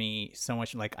out for me so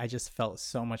much. Like, I just felt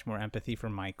so much more empathy for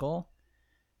Michael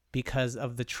because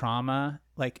of the trauma,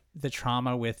 like the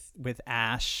trauma with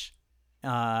Ash,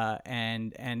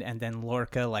 and then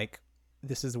Lorca. Like,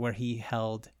 this is where he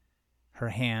held her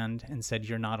hand and said,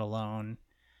 "You're not alone,"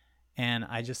 and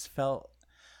I just felt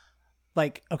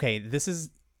like, okay, this is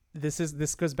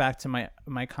this goes back to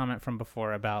my comment from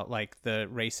before about like the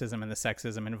racism and the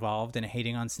sexism involved in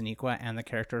hating on Sonequa and the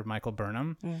character of Michael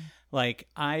Burnham. Like,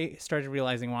 I started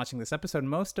realizing watching this episode,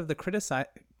 most of the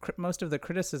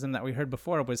criticism that we heard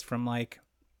before was from, like,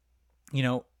 you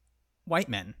know, white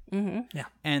men. Yeah.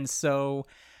 And so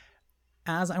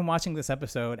as I'm watching this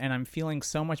episode and I'm feeling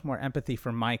so much more empathy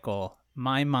for Michael,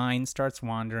 my mind starts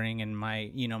wandering and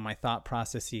my thought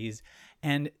processes,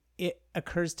 and it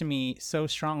occurs to me so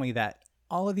strongly that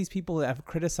all of these people that have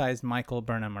criticized Michael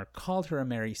Burnham or called her a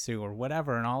Mary Sue or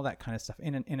whatever and all that kind of stuff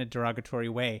in a derogatory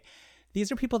way,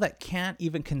 these are people that can't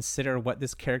even consider what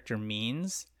this character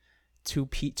means to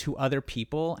other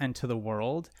people and to the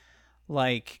world.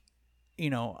 Like, you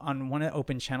know, on one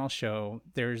open channel show,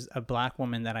 there's a black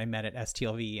woman that I met at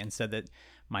STLV and said that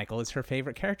Michael is her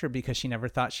favorite character because she never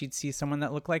thought she'd see someone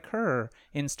that looked like her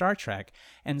in Star Trek.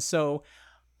 And so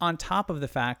on top of the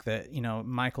fact that, you know,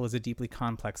 Michael is a deeply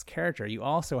complex character, you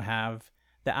also have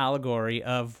the allegory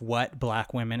of what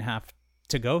black women have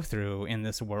to go through in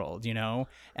this world, you know?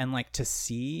 And like, to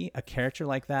see a character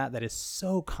like that is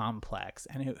so complex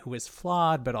and who is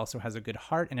flawed but also has a good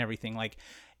heart and everything, like,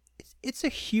 it's a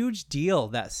huge deal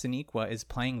that Sonequa is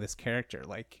playing this character,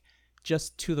 like,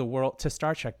 just to the world, to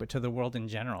Star Trek, but to the world in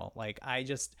general. Like, I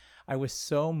was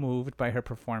so moved by her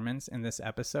performance in this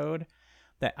episode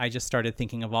that I just started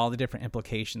thinking of all the different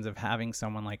implications of having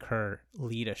someone like her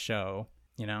lead a show,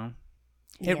 you know?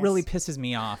 It really pisses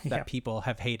me off that people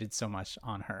have hated so much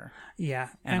on her. Yeah.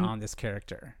 And on this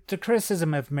character. The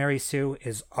criticism of Mary Sue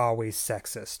is always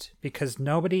sexist because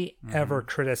nobody ever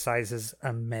criticizes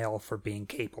a male for being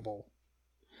capable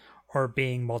or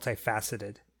being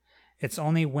multifaceted. It's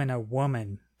only when a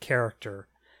woman character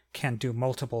can do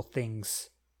multiple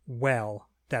things well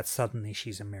that suddenly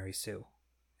she's a Mary Sue.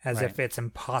 As if it's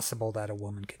impossible that a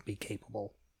woman could be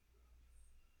capable.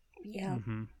 Yeah.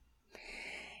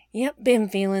 Yep, been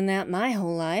feeling that my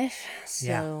whole life.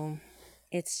 So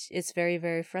it's very,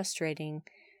 very frustrating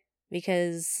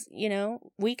because, you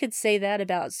know, we could say that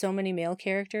about so many male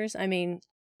characters. I mean,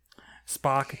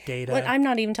 Spock, Data. But I'm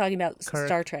not even talking about Kirk.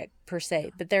 Star Trek per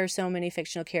se, but there are so many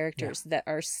fictional characters that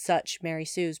are such Mary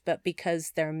Sues, but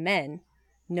because they're men,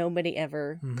 nobody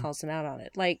ever calls them out on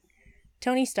it. Like,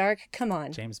 Tony Stark, come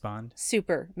on. James Bond.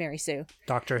 Super Mary Sue.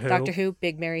 Doctor Who,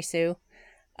 big Mary Sue.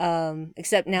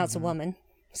 Except now it's a woman.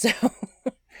 So,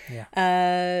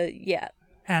 yeah.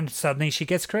 And suddenly she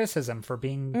gets criticism for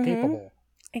being capable.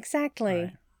 Exactly.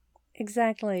 Right.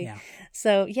 Exactly. Yeah.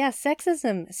 So, yeah,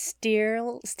 sexism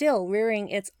still rearing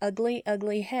its ugly,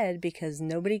 ugly head because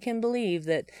nobody can believe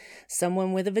that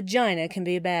someone with a vagina can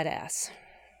be a badass.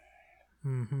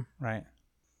 Right.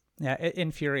 Yeah, it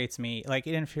infuriates me. Like,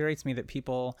 it infuriates me that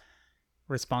people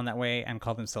respond that way and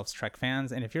call themselves Trek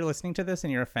fans. And if you're listening to this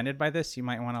and you're offended by this, you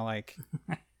might want to, like,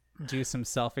 do some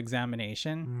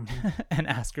self-examination and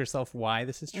ask yourself why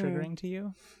this is triggering to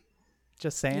you.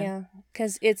 Just saying. Yeah,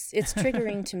 because it's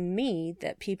triggering to me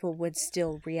that people would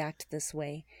still react this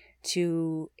way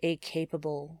to a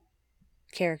capable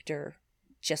character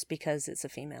just because it's a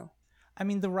female. I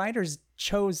mean, the writers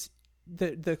chose...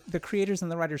 The creators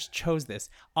and the writers chose this.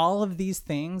 All of these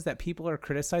things that people are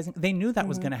criticizing, they knew that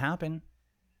was going to happen.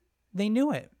 They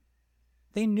knew it.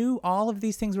 They knew all of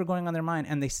these things were going on in their mind,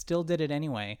 and they still did it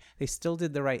anyway. They still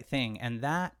did the right thing, and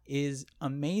that is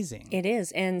amazing. It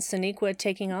is, and Sonequa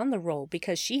taking on the role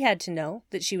because she had to know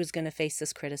that she was going to face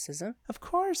this criticism. Of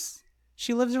course.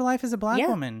 She lives her life as a black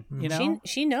woman, you know?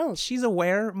 She knows. She's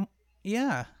aware.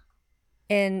 Yeah.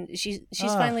 And she's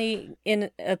finally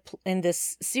in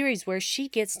this series where she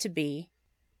gets to be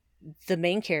the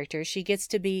main character. She gets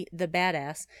to be the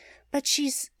badass, but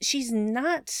she's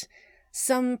not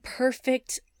some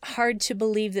perfect, hard to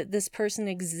believe that this person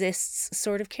exists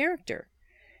sort of character.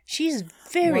 She's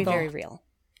very, very real.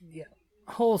 Yeah,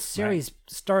 whole series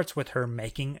starts with her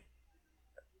making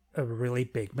a really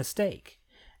big mistake,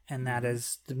 and that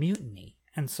is the mutiny.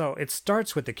 And so it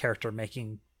starts with the character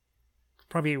making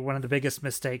probably one of the biggest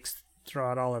mistakes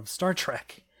throughout all of Star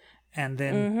Trek, and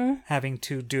then having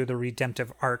to do the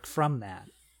redemptive arc from that.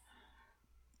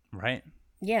 Right.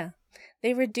 Yeah.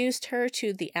 They reduced her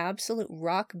to the absolute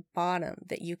rock bottom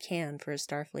that you can for a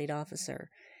Starfleet officer.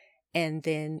 And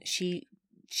then she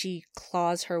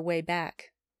claws her way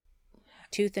back.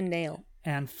 Tooth and nail.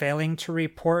 And failing to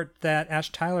report that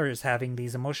Ash Tyler is having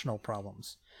these emotional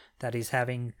problems. That he's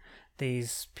having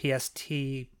these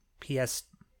PTSD.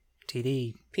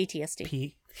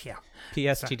 PTSD.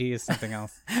 PSTD is something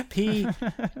else.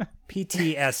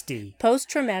 PTSD.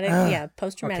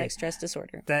 Post-traumatic stress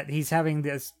disorder. That he's having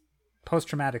this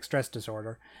post-traumatic stress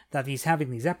disorder, that he's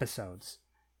having these episodes.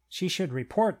 She should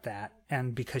report that,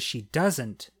 and because she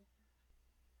doesn't,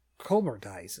 Culber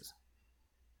dies.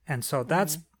 And so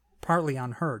that's partly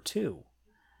on her, too.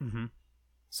 Mm-hmm.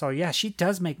 So, yeah, she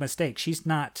does make mistakes. She's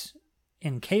not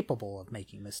incapable of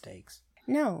making mistakes.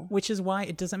 No. Which is why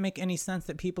it doesn't make any sense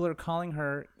that people are calling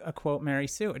her a quote Mary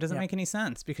Sue. It doesn't make any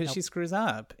sense because she screws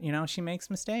up. You know, she makes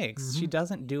mistakes. Mm-hmm. She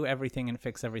doesn't do everything and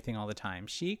fix everything all the time.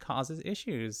 She causes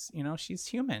issues. You know, she's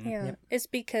human. Yeah. It's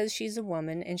because she's a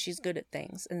woman and she's good at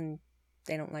things and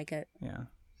they don't like it. Yeah.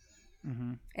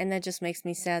 Mm-hmm. And that just makes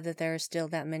me sad that there are still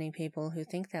that many people who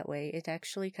think that way. It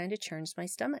actually kind of churns my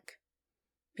stomach.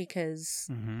 Because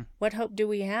what hope do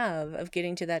we have of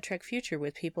getting to that Trek future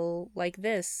with people like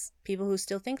this, people who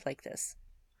still think like this?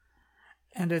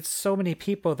 And it's so many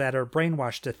people that are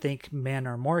brainwashed to think men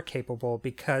are more capable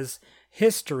because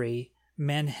history,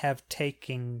 men have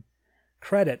taken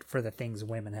credit for the things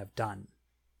women have done.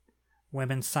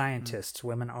 Women scientists,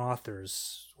 women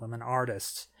authors, women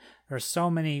artists. There's so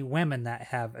many women that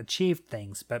have achieved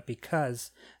things, but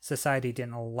because society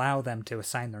didn't allow them to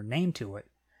assign their name to it,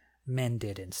 men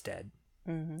did instead.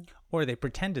 Mm-hmm. Or they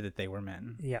pretended that they were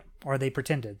men. Yeah, or they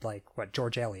pretended, like,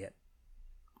 George Eliot.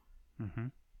 Mm-hmm.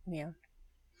 Yeah.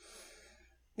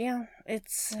 Yeah,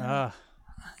 it's...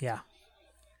 Yeah.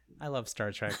 I love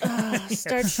Star Trek.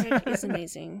 Star Trek is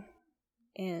amazing.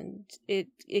 And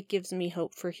it gives me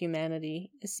hope for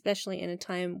humanity, especially in a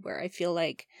time where I feel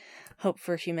like hope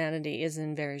for humanity is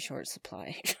in very short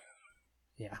supply.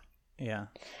 Yeah. Yeah.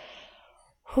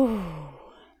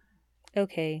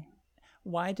 Okay.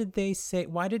 Why did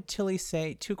Tilly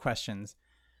say, two questions.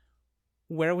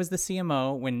 Where was the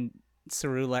CMO when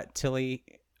Saru let Tilly,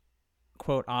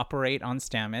 quote, operate on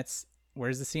Stamets?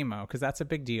 Where's the CMO? Because that's a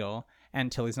big deal.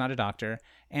 And Tilly's not a doctor.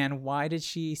 And why did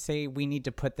she say we need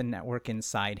to put the network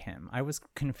inside him? I was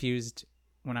confused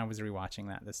when I was rewatching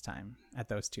that this time at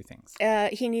those two things.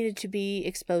 He needed to be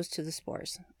exposed to the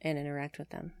spores and interact with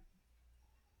them.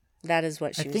 That is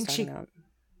what she was talking about.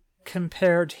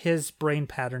 Compared his brain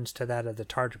patterns to that of the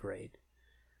tardigrade,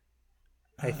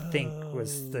 I think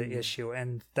was the issue.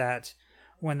 And that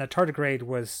when the tardigrade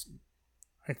was,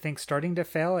 I think, starting to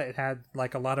fail, it had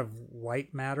like a lot of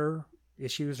white matter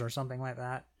issues or something like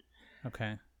that.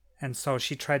 Okay. And so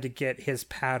she tried to get his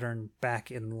pattern back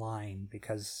in line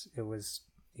because it was,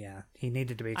 he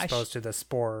needed to be exposed to the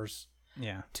spores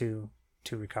to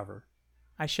recover.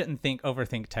 I shouldn't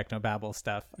overthink technobabble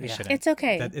stuff. I shouldn't. It's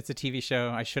okay. It's a TV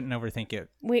show. I shouldn't overthink it.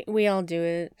 We all do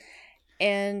it.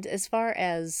 And as far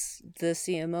as the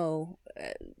CMO,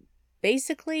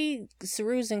 basically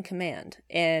Saru's in command,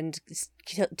 and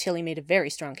Tilly made a very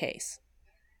strong case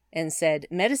and said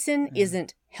medicine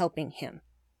isn't helping him.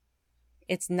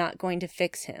 It's not going to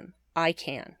fix him. I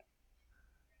can.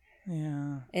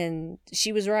 Yeah. And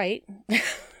she was right.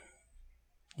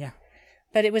 Yeah.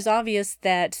 But it was obvious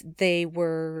that they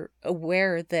were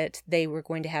aware that they were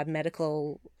going to have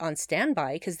medical on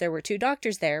standby because there were two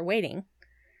doctors there waiting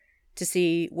to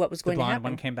see what was going to happen. The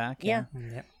blonde one came back? Yeah.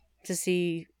 Yep. To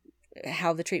see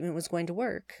how the treatment was going to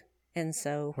work. And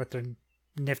so... with their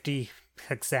nifty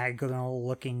hexagonal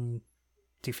looking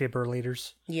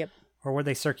defibrillators. Yep. Or were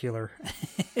they circular?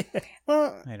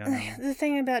 Well, I don't know. The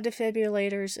thing about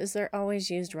defibrillators is they're always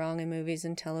used wrong in movies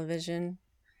and television.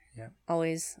 Yeah.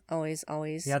 Always, always,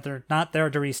 always. Yeah, they're not there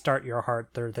to restart your heart.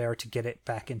 They're there to get it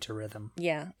back into rhythm.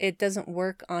 Yeah, it doesn't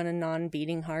work on a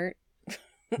non-beating heart.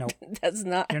 No. That's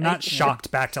not... You're not shocked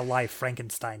back to life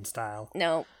Frankenstein style.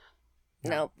 No,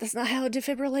 that's not how a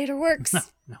defibrillator works.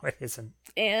 No, it isn't.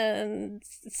 And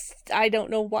I don't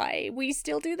know why we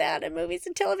still do that in movies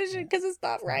and television because it's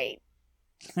not right.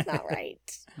 It's not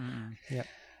right. Yep.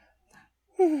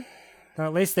 So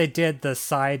at least they did the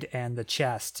side and the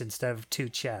chest instead of two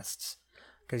chests.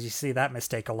 Because you see that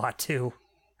mistake a lot too.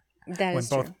 That when is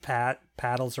both true.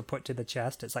 paddles are put to the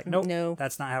chest, it's like, nope, No.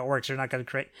 that's not how it works. You're not going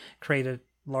to create a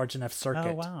large enough circuit.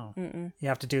 Oh, wow. Mm-mm. You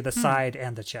have to do the side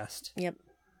and the chest Yep.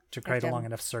 to create a Okay. long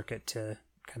enough circuit to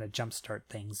kind of jumpstart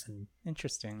things and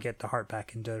Interesting. get the heart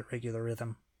back into regular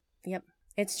rhythm. Yep.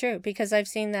 It's true because I've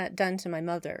seen that done to my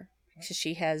mother because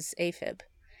she has AFib.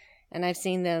 And I've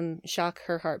seen them shock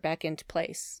her heart back into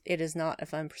place. It is not a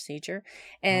fun procedure.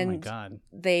 And oh, my God.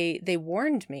 they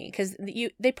warned me because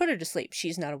they put her to sleep.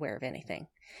 She's not aware of anything.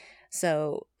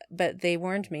 So, but they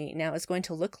warned me. Now it's going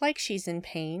to look like she's in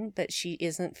pain, but she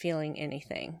isn't feeling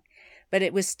anything. But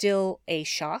it was still a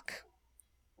shock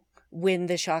when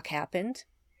the shock happened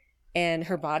and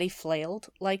her body flailed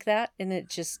like that. And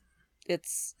it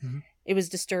was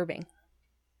disturbing.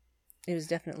 It was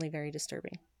definitely very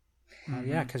disturbing.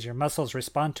 Yeah, because your muscles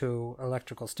respond to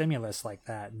electrical stimulus like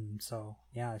that. And so,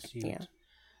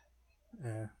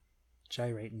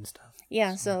 gyrate and stuff.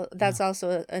 Yeah, so that's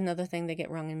also another thing they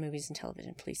get wrong in movies and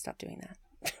television. Please stop doing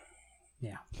that.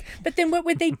 Yeah. But then what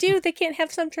would they do? They can't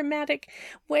have some dramatic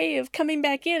way of coming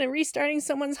back in and restarting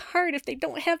someone's heart if they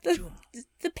don't have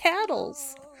the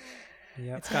paddles.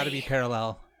 Yep. It's got to be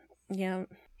parallel. Yeah.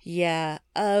 Yeah.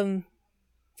 I'm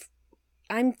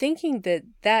thinking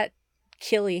that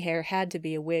Killy hair had to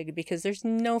be a wig because there's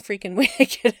no freaking way I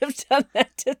could have done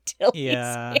that to Tilly's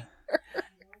Yeah. hair.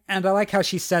 And I like how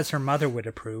she says her mother would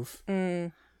approve.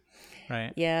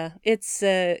 Right. Yeah. It's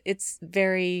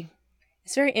very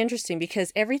interesting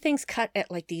because everything's cut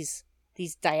at like these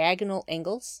diagonal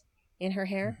angles in her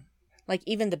hair. Like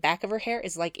even the back of her hair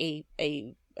is like a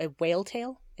whale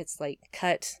tail. It's like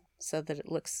cut so that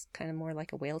it looks kind of more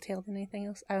like a whale tail than anything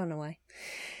else. I don't know why.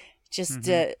 Just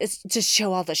it's to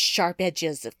show all the sharp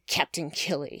edges of Captain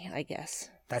Killy, I guess.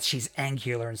 That she's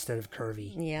angular instead of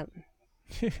curvy. Yep.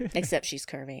 Except she's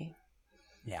curvy.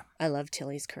 Yeah. I love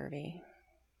Tilly's curvy.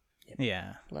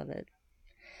 Yeah. Love it.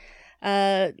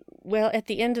 Well, at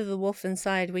the end of The Wolf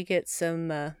Inside, we get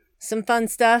some fun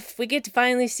stuff. We get to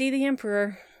finally see the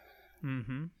Emperor.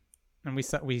 Mm-hmm. And we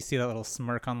see that little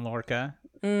smirk on Lorca.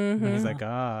 Mm-hmm. And he's like,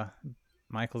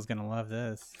 Michael's gonna love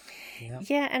this. Yep.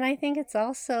 Yeah, and I think it's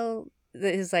also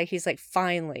he's like,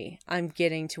 finally, I'm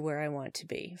getting to where I want to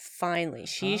be. Finally,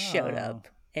 she showed up,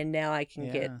 and now I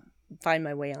can find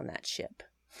my way on that ship.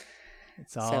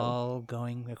 It's all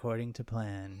going according to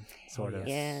plan, sort of.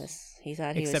 Yes, he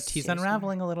thought Except he's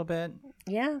unraveling a little bit.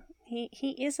 Yeah,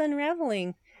 he is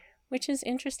unraveling, which is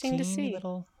interesting to see.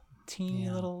 Teeny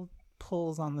little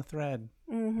pulls on the thread.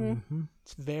 Mm-hmm.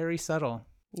 It's very subtle.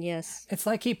 Yes. It's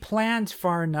like he planned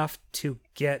far enough to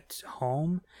get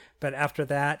home, but after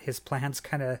that, his plan's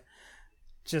kind of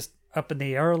just up in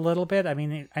the air a little bit. I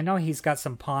mean, I know he's got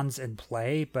some pawns in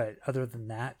play, but other than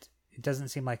that, it doesn't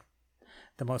seem like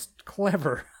the most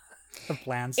clever of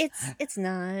plans. It's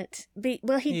not.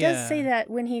 Well, he does say that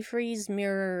when he frees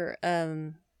Mirror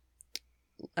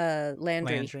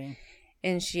Landry,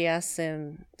 and she asks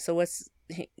him, "So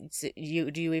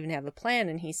do you even have a plan?"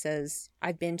 And he says,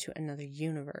 "I've been to another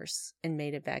universe and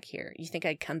made it back here. You think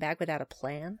I'd come back without a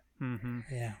plan?" Mm-hmm.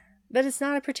 Yeah. But it's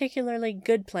not a particularly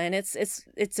good plan. It's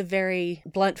a very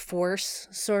blunt force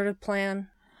sort of plan.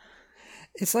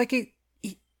 It's like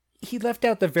he left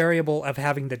out the variable of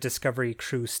having the Discovery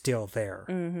crew still there.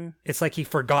 Mm-hmm. It's like he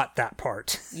forgot that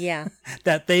part. Yeah.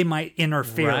 That they might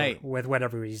interfere with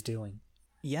whatever he's doing.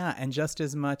 Yeah, and just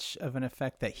as much of an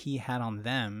effect that he had on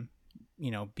them,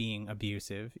 being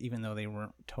abusive, even though they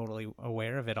weren't totally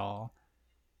aware of it all,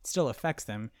 it still affects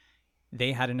them.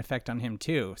 They had an effect on him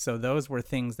too. So those were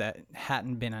things that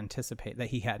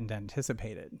he hadn't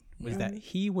anticipated, was that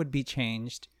he would be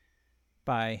changed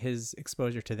by his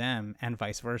exposure to them and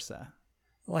vice versa.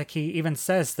 Like he even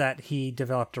says that he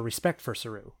developed a respect for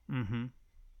Saru. Mm-hmm.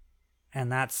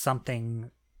 And that's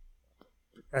something,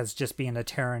 as just being a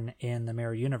Terran in the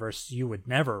Mirror Universe, you would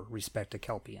never respect a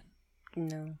Kelpian.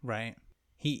 No. Right.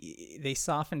 They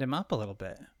softened him up a little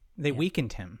bit. They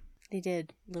weakened him. They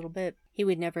did, a little bit. He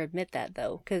would never admit that,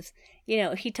 though, because,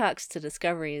 he talks to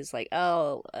Discovery as like,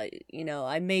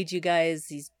 I made you guys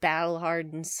these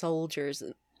battle-hardened soldiers.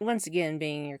 Once again,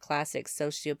 being your classic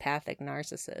sociopathic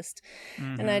narcissist.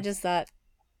 Mm-hmm. And I just thought,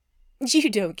 you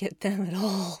don't get them at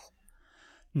all.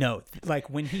 No,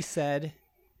 like when he said,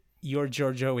 your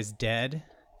Giorgio is dead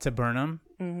to Burnham,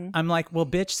 I'm like, well,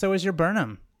 bitch, so is your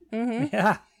Burnham. Mm-hmm.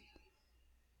 Yeah.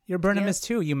 Your Burnham is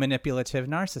too, you manipulative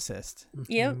narcissist.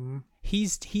 Yep.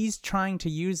 He's trying to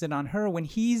use it on her when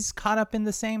he's caught up in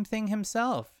the same thing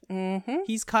himself. Mm-hmm.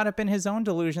 He's caught up in his own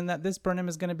delusion that this Burnham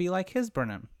is going to be like his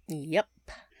Burnham. Yep.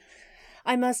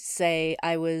 I must say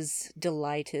I was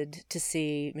delighted to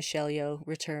see Michelle Yeoh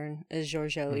return as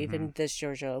Giorgio, even this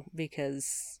Giorgio,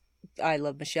 because I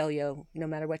love Michelle Yeoh no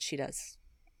matter what she does.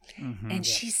 Mm-hmm. And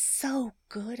she's so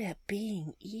good at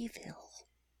being evil.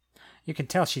 You can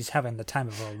tell she's having the time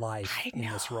of her life in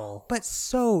this role. But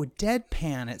so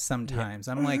deadpan at sometimes.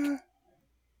 Yeah. I'm like,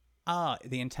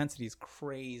 the intensity is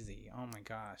crazy. Oh my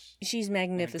gosh. She's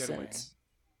magnificent.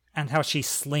 And how she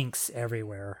slinks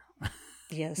everywhere.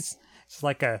 Yes. It's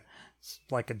like a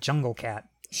jungle cat.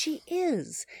 She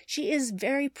is. She is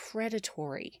very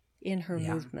predatory in her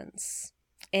movements.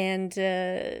 And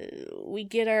we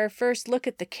get our first look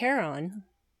at the Charon.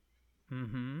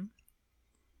 Mm-hmm.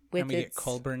 And we get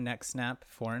Colburn neck snap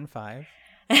 4 and 5.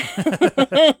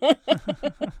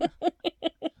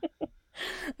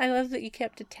 I love that you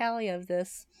kept a tally of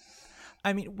this.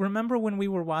 I mean, remember when we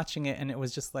were watching it and it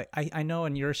was just like, I know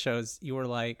in your shows you were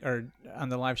like, or on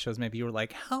the live shows maybe you were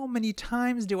like, how many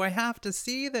times do I have to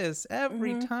see this?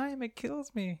 Every time it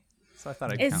kills me. So I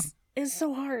thought I'd count. It's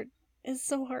so hard. It's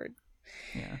so hard.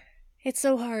 Yeah. It's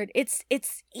so hard. It's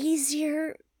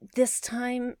easier this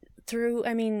time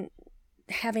having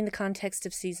the context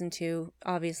of season 2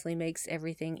 obviously makes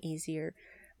everything easier,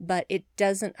 but it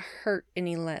doesn't hurt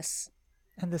any less.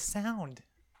 And the sound.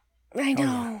 I know.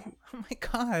 Oh, yeah. Oh my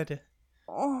god.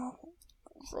 Oh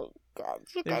my god.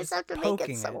 You They're guys just have to make it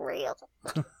poking so it. real.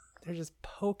 They're just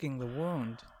poking the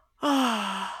wound.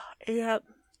 Yep.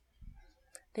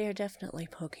 They are definitely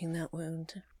poking that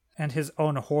wound. And his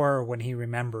own horror when he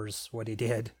remembers what he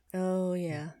did. Oh,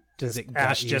 yeah. Does it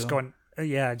Ash gut just you?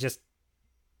 going, just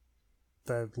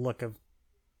the look of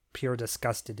pure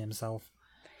disgust in himself.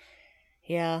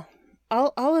 Yeah.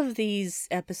 All of these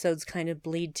episodes kind of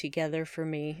bleed together for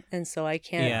me, and so I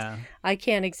can't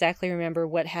exactly remember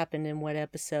what happened in what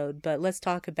episode, but let's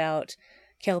talk about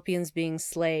Kelpians being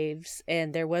slaves,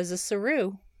 and there was a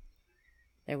Saru.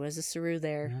 There was a Saru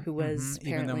there who was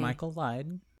apparently... Even though Michael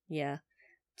lied. Yeah.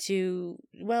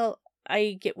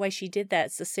 I get why she did that.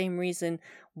 It's the same reason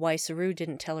why Saru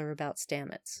didn't tell her about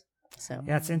Stamets. So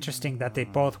Yeah, it's interesting that they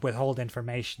both withhold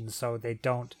information so they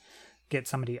don't get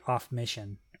somebody off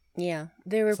mission. yeah,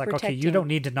 they were It's like, protecting... okay, you don't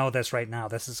need to know this right now.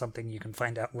 This is something you can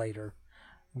find out later.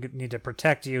 We need to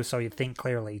protect you so you think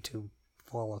clearly to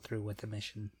follow through with the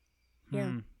mission.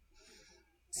 Yeah.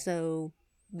 So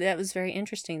that was very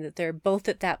interesting that they're both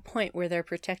at that point where they're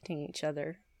protecting each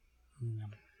other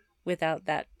without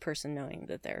that person knowing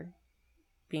that they're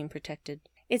being protected.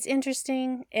 It's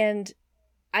interesting, and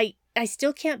I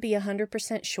still can't be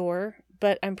 100% sure,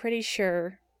 but I'm pretty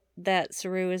sure that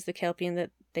Saru is the Kelpian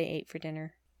that they ate for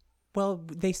dinner. Well,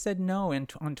 they said no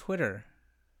on Twitter.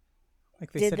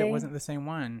 Like they Did said they? it wasn't the same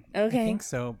one. Okay. I think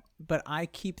so, but I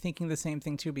keep thinking the same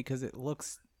thing too because it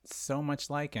looks so much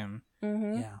like him.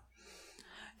 Mm-hmm. Yeah.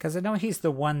 Because I know he's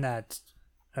the one that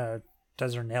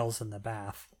does her nails in the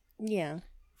bath. Yeah.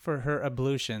 For her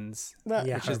ablutions, Well,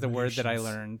 Yeah. which is the word that I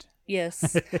Ablutions. learned.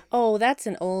 yes. Oh, that's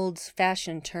an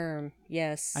old-fashioned term.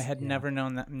 Yes. I had never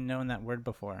known that word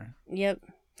before. Yep.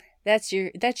 That's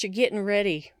your getting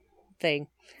ready thing.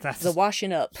 That's The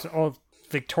washing up. an old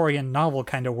Victorian novel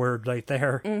kind of word right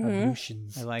there.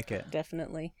 Ablutions. I like it.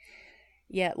 Definitely.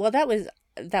 Yeah, well that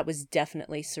was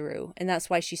definitely Saru, and that's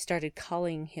why she started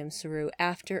calling him Saru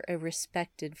after a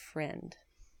respected friend.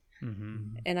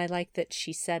 Mm-hmm. And I like that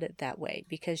she said it that way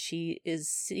because she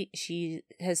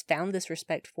has found this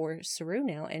respect for Saru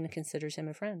now and considers him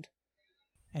a friend.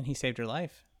 And he saved her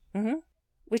life. Mm-hmm.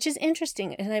 Which is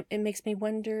interesting, and it makes me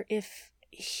wonder if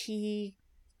he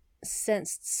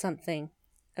sensed something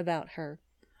about her.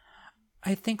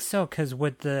 I think so, because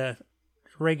would the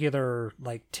regular,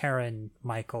 like, Terran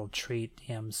Michael treat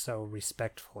him so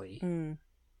respectfully?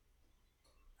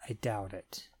 I doubt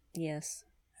it. Yes.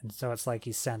 And so it's like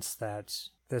he sensed that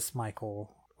this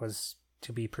Michael was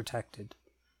to be protected.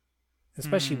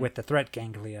 Especially with the threat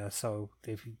ganglia, so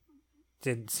if he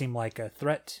didn't seem like a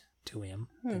threat to him,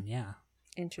 then yeah,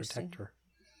 Interesting. protect her.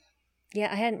 Yeah,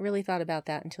 I hadn't really thought about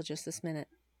that until just this minute.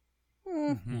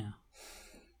 Yeah.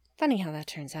 Funny how that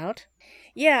turns out.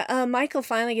 Yeah, Michael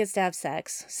finally gets to have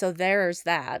sex, so there's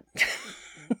that.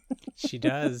 She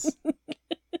does.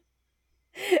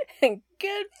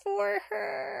 Good for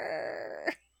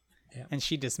her. Yeah. And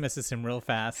she dismisses him real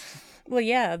fast. Well,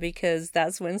 yeah, because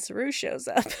that's when Saru shows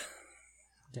up.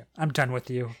 Yeah. I'm done with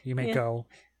you. You may go.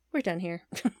 We're done here.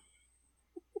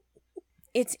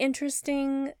 It's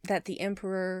interesting that the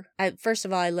Emperor... first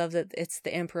of all, I love that it's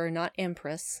the Emperor, not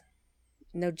Empress.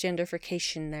 No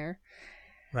genderification there.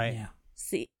 Right. Yeah.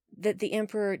 See, that the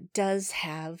Emperor does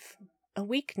have a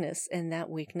weakness, and that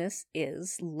weakness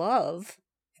is love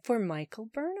for Michael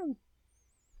Burnham.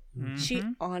 Mhm. She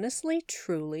honestly,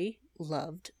 truly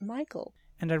loved Michael.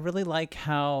 And I really like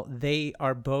how they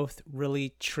are both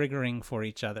really triggering for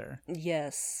each other.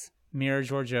 Yes. Mira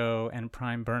Giorgio and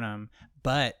Prime Burnham,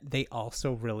 but they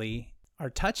also really are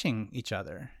touching each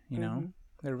other, you know?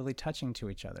 They're really touching to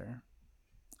each other.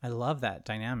 I love that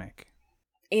dynamic.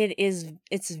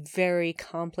 It's very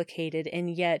complicated, and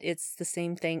yet it's the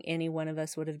same thing any one of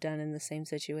us would have done in the same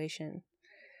situation,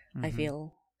 I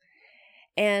feel.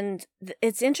 And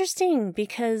it's interesting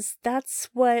because that's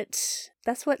what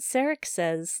Sarek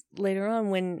says later on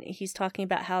when he's talking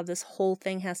about how this whole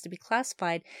thing has to be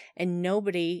classified and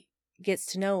nobody gets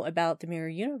to know about the mirror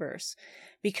universe.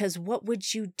 Because what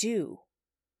would you do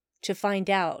to find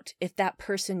out if that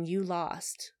person you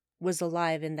lost was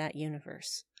alive in that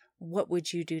universe? What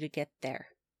would you do to get there?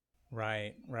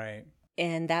 Right, right.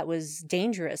 And that was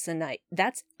dangerous. And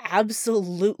that's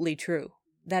absolutely true.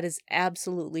 That is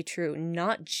absolutely true.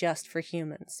 Not just for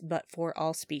humans, but for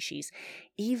all species.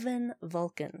 Even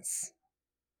Vulcans.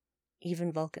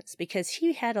 Because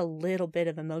he had a little bit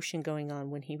of emotion going on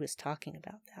when he was talking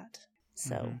about that.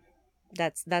 So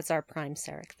that's our prime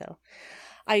Sarek, though.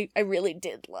 I really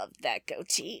did love that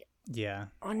goatee Yeah.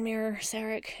 on Mirror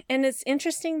Sarek. And it's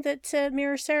interesting that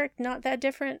Mirror Sarek not that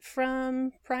different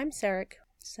from Prime Sarek.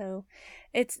 So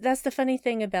that's the funny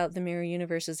thing about the Mirror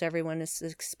Universe is everyone is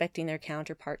expecting their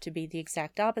counterpart to be the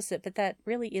exact opposite, but that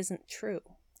really isn't true.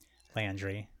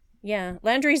 Landry. Yeah,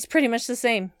 Landry's pretty much the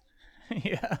same.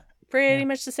 Yeah. Pretty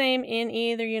much the same in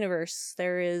either universe.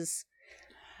 There is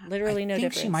literally no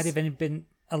difference. I think she might have even been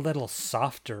a little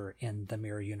softer in the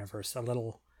Mirror Universe, a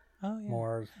little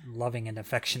more loving and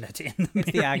affectionate in the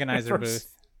It's the Mirror agonizer Universe.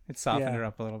 booth. It softened her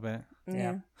up a little bit.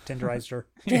 Yeah. Tenderized her.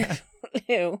 Yeah.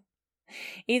 Ew.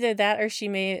 Either that or she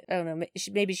may, I don't know,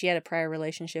 maybe she had a prior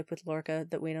relationship with Lorca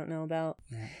that we don't know about.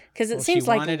 Because it seems she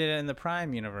like. wanted it in the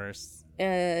Prime universe.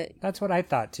 That's what I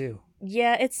thought too.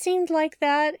 Yeah, it seemed like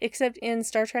that, except in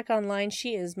Star Trek Online,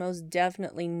 she is most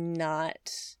definitely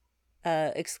not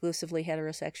exclusively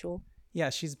heterosexual. Yeah,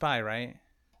 she's bi, right?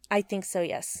 I think so,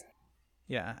 yes.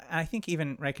 Yeah. I think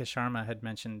even Rekha Sharma had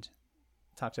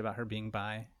talked about her being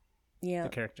bi, Yeah. the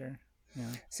character. Yeah.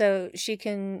 So she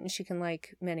can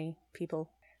like many people.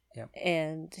 Yep.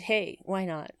 And hey, why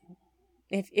not?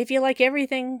 If you like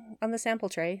everything on the sample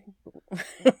tray,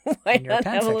 why And you're not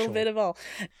have a little pansexual. bit of all?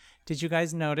 Did you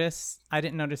guys notice? I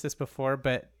didn't notice this before,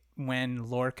 but when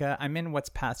Lorca, I'm in what's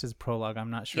past his prologue.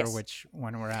 I'm not sure Yes. which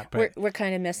one we're at, but We're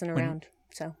kind of messing around.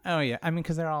 So oh yeah, I mean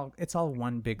because it's all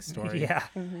one big story. Yeah.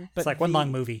 mm-hmm. But It's like one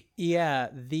long movie. Yeah,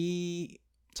 the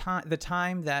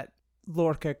time that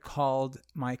Lorca called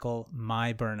Michael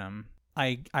my Burnham,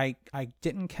 I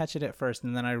didn't catch it at first,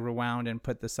 and then I rewound and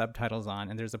put the subtitles on,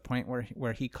 and there's a point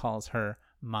where he calls her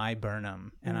my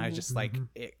Burnham, and I was just like,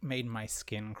 it made my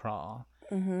skin crawl.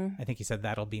 Mm-hmm. I think he said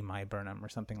that'll be my Burnham or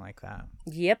something like that.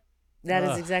 Yep, that is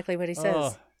Ugh. exactly what he says.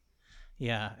 Ugh.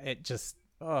 Yeah, it just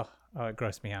it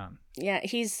grossed me out. Yeah,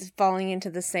 he's falling into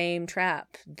the same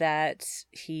trap that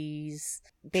he's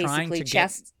Trying basically to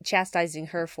get- chastising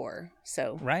her for.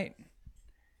 So Right.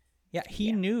 Yeah,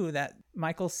 he knew that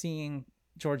Michael seeing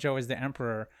Georgiou as the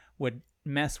Emperor would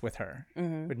mess with her,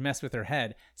 would mess with her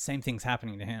head. Same thing's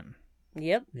happening to him.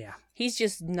 Yep. Yeah. He's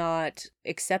just not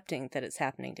accepting that it's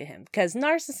happening to him because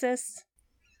narcissist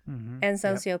and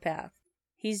sociopath.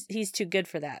 He's too good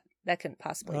for that. That couldn't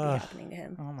possibly be happening to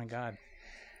him. Oh my God.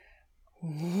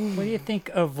 What do you think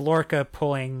of Lorca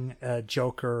pulling a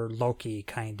Joker Loki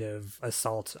kind of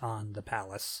assault on the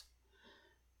palace?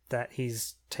 That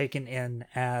he's taken in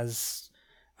as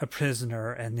a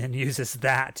prisoner and then uses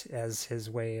that as his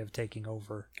way of taking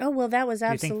over. Oh, well, that was you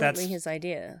think absolutely that's- his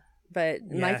idea. But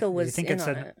Yeah, Michael you was think in it's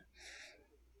on an- it.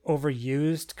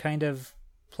 Overused kind of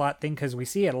plot thing? Because we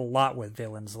see it a lot with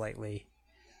villains lately,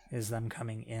 is them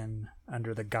coming in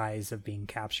under the guise of being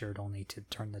captured only to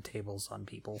turn the tables on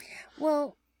people.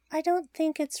 Well, I don't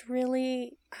think it's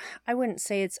really... I wouldn't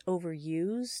say it's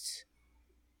overused.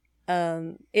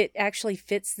 It actually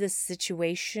fits this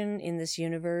situation in this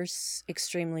universe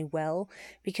extremely well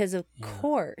because, of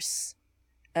course,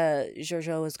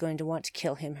 Georgiou is going to want to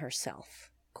kill him herself.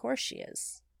 Of course she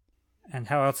is. And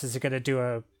how else is he going to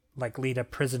do lead a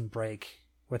prison break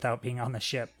without being on the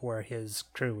ship where his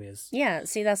crew is? Yeah,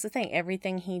 see, that's the thing.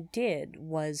 Everything he did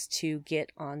was to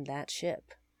get on that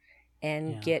ship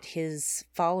and get his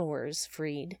followers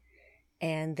freed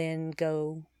and then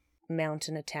go mount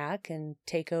an attack and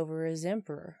take over as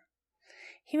emperor.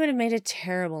 He would have made a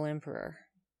terrible emperor,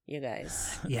 you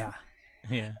guys. Yeah.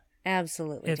 Yeah.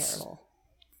 Absolutely It's- terrible.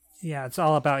 Yeah, it's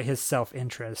all about his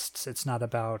self-interests. It's not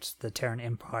about the Terran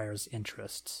Empire's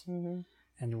interests. Mm-hmm.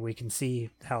 And we can see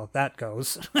how that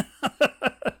goes.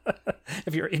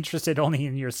 If you're interested only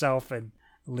in yourself and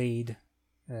lead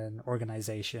an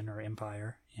organization or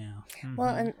empire. Yeah.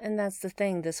 Well, and that's the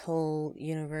thing. This whole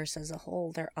universe as a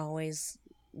whole,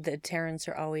 the Terrans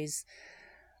are always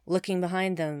looking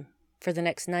behind them for the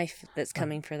next knife that's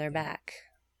coming for their back.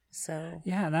 So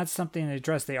Yeah, and that's something to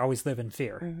address. They always live in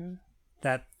fear. mm-hmm.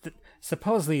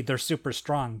 Supposedly they're super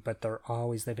strong, but they're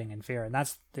always living in fear. And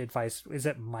that's the advice. Is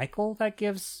it Michael that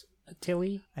gives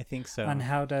Tilly I think so. on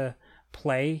how to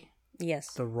play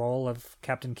yes, the role of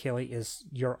Captain Killy? Is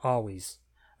you're always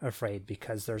afraid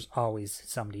because there's always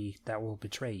somebody that will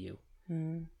betray you.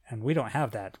 mm-hmm. And we don't have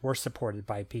that. We're supported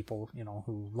by people,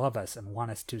 who love us and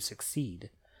want us to succeed.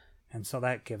 And so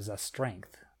that gives us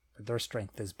strength. But their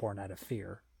strength is born out of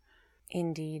fear.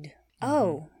 Indeed.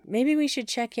 Oh, maybe we should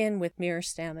check in with Mirror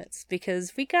Stamets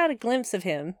because we got a glimpse of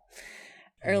him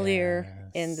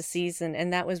earlier in the season,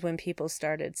 and that was when people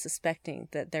started suspecting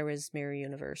that there was Mirror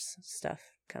Universe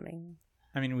stuff coming.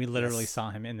 I mean, we literally saw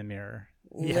him in the mirror.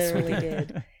 Yes, we Literally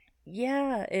did.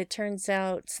 Yeah, it turns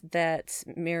out that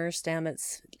Mirror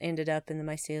Stamets ended up in the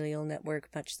mycelial network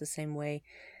much the same way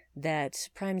that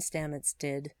Prime Stamets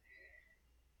did.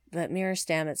 But Mirror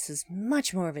Stamets is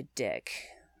much more of a dick.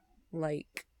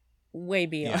 Like, way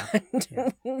beyond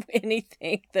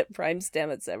anything that Prime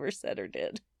Stamets ever said or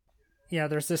did. Yeah,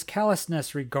 there's this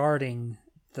callousness regarding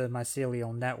the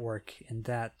mycelial network in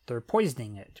that they're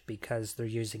poisoning it because they're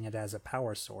using it as a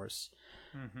power source.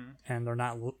 Mm-hmm. And they're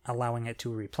not allowing it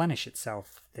to replenish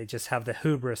itself. They just have the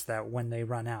hubris that when they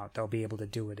run out, they'll be able to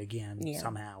do it again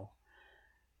somehow.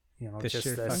 You know, the just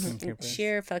sheer fucking hubris.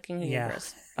 Sheer fucking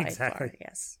hubris. Yeah, exactly. Far,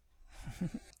 yes.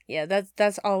 Yeah,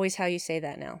 that's always how you say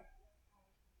that now.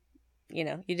 You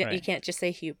know, you can't just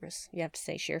say hubris. You have to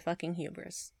say sheer fucking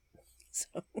hubris.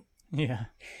 So yeah.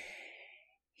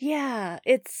 Yeah,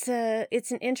 it's an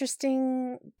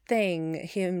interesting thing,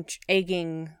 him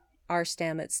egging our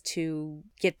Stamets to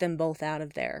get them both out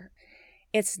of there.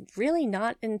 It's really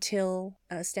not until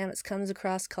Stamets comes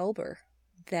across Culber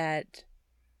that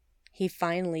he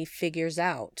finally figures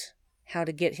out how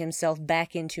to get himself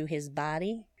back into his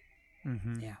body.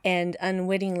 Mm-hmm. Yeah. And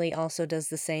unwittingly also does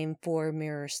the same for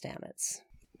Mirror Stamets.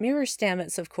 Mirror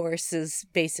Stamets, of course, is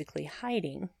basically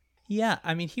hiding. Yeah,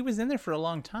 I mean, he was in there for a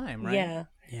long time, right? Yeah.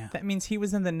 Yeah. That means he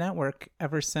was in the network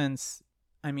ever since,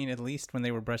 I mean, at least when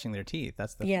they were brushing their teeth.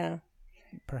 That's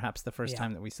perhaps the first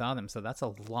time that we saw them, so that's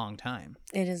a long time.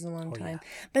 It is a long time. Yeah.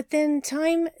 But then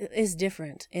time is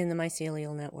different in the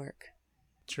mycelial network.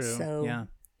 True, so yeah.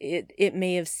 It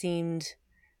may have seemed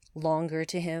longer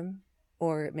to him,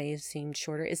 or it may have seemed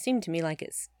shorter. It seemed to me like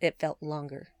it felt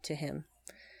longer to him.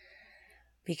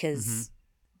 Because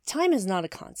time is not a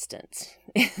constant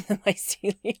in the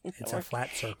mycelial network. It's a flat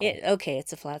circle.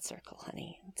 It's a flat circle,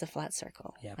 honey. It's a flat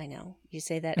circle. Yep. I know. You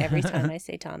say that every time I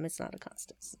say Tom, it's not a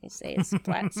constant. You say it's a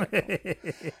flat circle.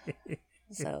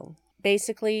 So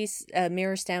basically,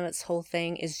 Mirror Stamets' whole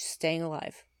thing is staying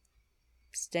alive.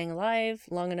 Staying alive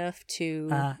long enough to...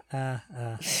 I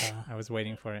was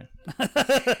waiting for it.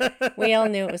 We all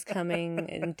knew it was coming,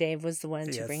 and Dave was the one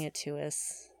to bring it to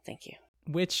us. Thank you.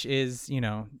 Which is, you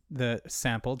know, the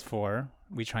sampled for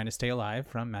We Trying to Stay Alive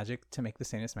from Magic to Make the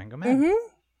Sanest Man Go Mad.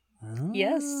 Mm-hmm. Oh,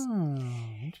 yes.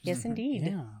 Yes, indeed.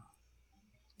 Yeah.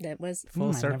 That was...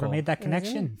 Full circle. I never made that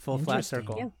connection. Full flat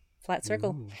circle. Yeah, flat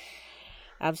circle. Ooh.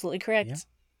 Absolutely correct.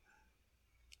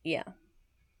 Yeah.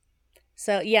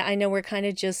 So, yeah, I know we're kind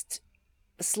of just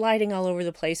sliding all over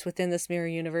the place within this mirror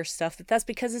universe stuff, but that's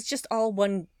because it's just all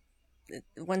one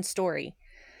story.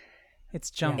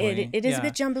 It's jumbly. It is a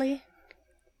bit jumbly.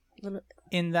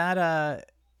 In that,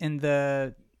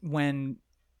 when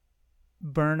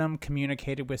Burnham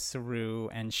communicated with Saru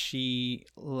and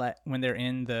when they're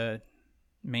in the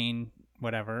main,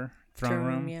 throne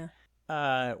room,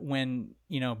 when,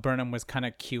 you know, Burnham was kind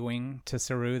of cueing to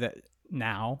Saru that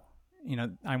now, you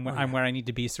know, I'm where I need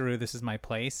to be, Saru, this is my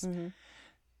place. Mm-hmm.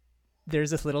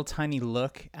 There's this little tiny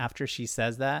look after she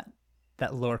says that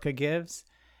Lorca gives,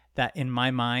 that in my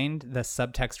mind, the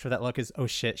subtext for that look is, oh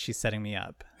shit, she's setting me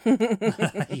up.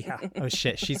 Yeah. Oh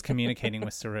shit, she's communicating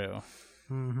with Saru.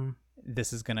 Mm-hmm.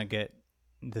 This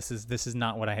is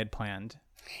not what I had planned.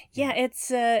 Yeah,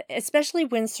 it's especially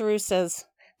when Saru says,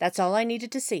 that's all I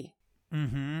needed to see.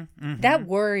 Mm-hmm. Mm-hmm. That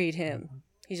worried him.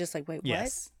 He's just like, wait, what?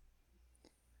 Yes.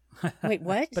 Wait,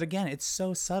 what? But again, it's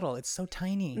so subtle. It's so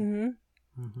tiny. Mm-hmm.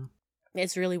 Mm-hmm.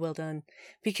 It's really well done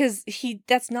because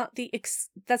that's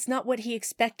not what he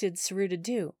expected Saru to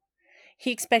do.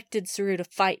 He expected Saru to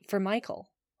fight for Michael,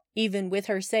 even with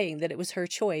her saying that it was her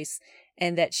choice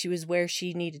and that she was where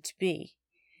she needed to be.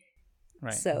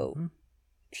 Right. So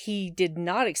he did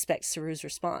not expect Saru's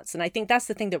response, and I think that's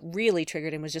the thing that really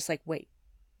triggered him, was just like, wait.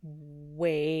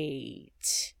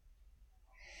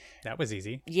 That was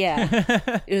easy. Yeah.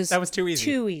 That was too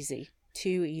easy.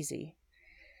 Too easy.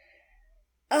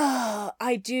 Oh,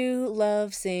 I do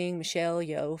love seeing Michelle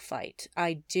Yeoh fight.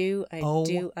 I do. God.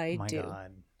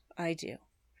 I do.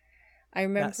 I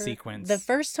remember that sequence. The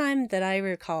first time that I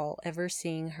recall ever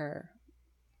seeing her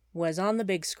was on the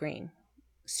big screen,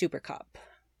 Super Cop,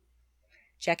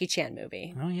 Jackie Chan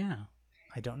movie. Oh yeah,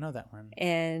 I don't know that one.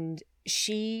 And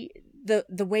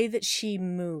the way that she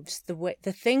moves,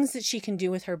 the things that she can do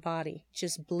with her body,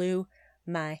 just blew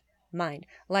my mind.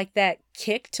 Like that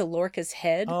kick to Lorca's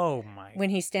head. Oh my! When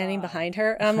he's standing behind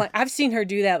her, and I'm like, I've seen her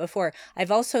do that before.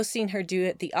 I've also seen her do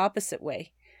it the opposite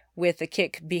way, with a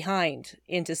kick behind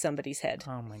into somebody's head.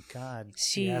 Oh my God!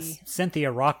 Yes.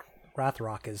 Cynthia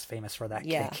Rothrock is famous for that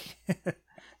kick.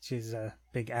 She's a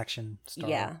big action star.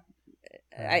 Yeah.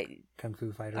 Kung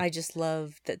Fu fighter. I just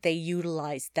love that they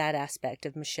utilized that aspect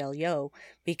of Michelle Yeoh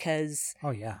because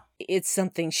it's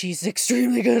something she's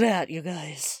extremely good at, you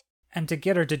guys. And to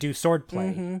get her to do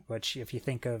swordplay, which if you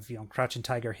think of, Crouching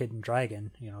Tiger, Hidden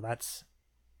Dragon, that's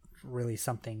really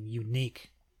something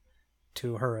unique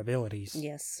to her abilities.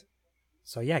 Yes.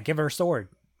 So yeah, give her a sword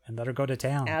and let her go to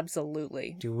town.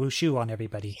 Absolutely. Do wushu on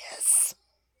everybody. Yes.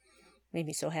 Made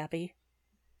me so happy.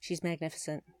 She's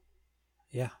magnificent.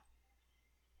 Yeah.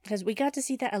 Because we got to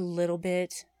see that a little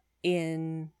bit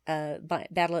in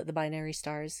Battle at the Binary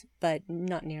Stars, but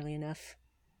not nearly enough.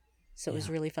 So it was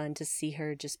really fun to see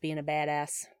her just being a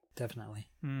badass. Definitely.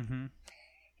 Mm-hmm.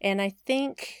 And I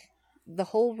think the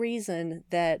whole reason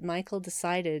that Michael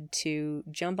decided to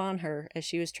jump on her as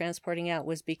she was transporting out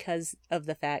was because of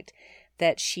the fact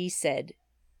that she said,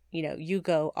 you know, you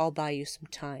go, I'll buy you some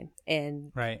time.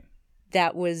 And Right.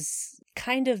 that was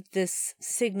kind of this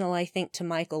signal, I think, to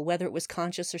Michael, whether it was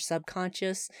conscious or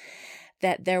subconscious,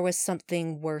 that there was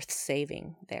something worth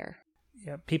saving there.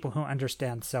 Yeah, people who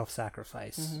understand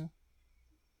self-sacrifice. Mm-hmm.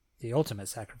 The ultimate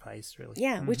sacrifice, really.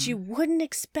 Yeah, which you wouldn't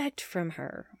expect from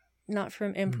her. Not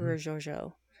from Emperor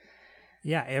Jojo.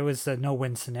 Yeah, it was a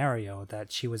no-win scenario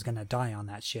that she was going to die on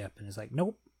that ship. And it's like,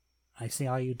 nope, I see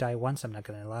how you die once. I'm not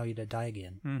going to allow you to die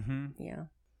again. Mm-hmm. Yeah.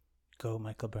 Go,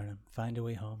 Michael Burnham. Find a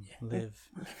way home. Live.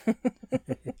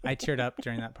 I teared up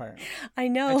during that part. I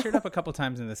know. I teared up a couple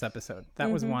times in this episode. That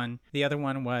was one. The other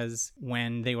one was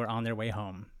when they were on their way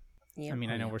home. Yep. I mean,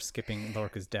 I know we're skipping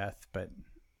Lorca's death, but...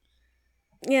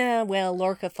 Yeah, well,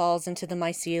 Lorca falls into the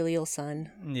mycelial sun.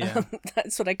 Yeah.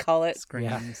 That's what I call it.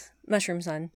 Screams. Mushroom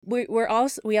sun. We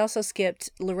also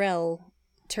skipped Lorel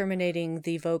terminating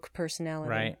the Vogue personality.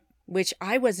 Right. Which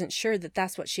I wasn't sure that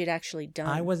that's what she had actually done.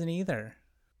 I wasn't either.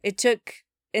 It took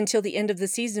until the end of the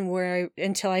season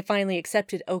until I finally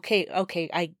accepted,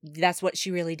 okay, that's what she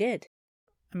really did.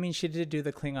 I mean, she did do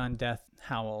the Klingon death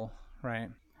howl, right?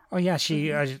 Oh, yeah, she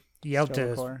yelled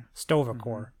to Sto-Vo-Kor.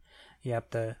 Sto-Vo-Kor.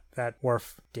 Yep, that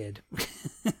Worf did.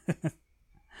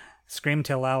 Scream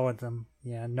to allow them,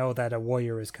 know that a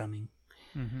warrior is coming.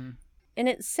 Mm-hmm. And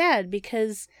it's sad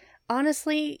because,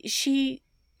 honestly,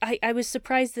 I was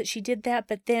surprised that she did that,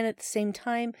 but then at the same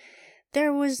time,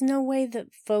 there was no way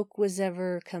that Folk was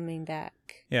ever coming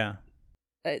back. Yeah.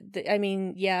 I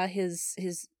mean, yeah,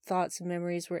 his thoughts and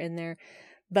memories were in there,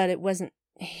 but it wasn't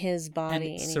his body And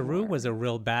anymore. Saru was a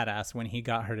real badass when he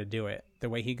got her to do it. The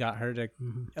way he got her to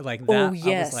like Oh, that,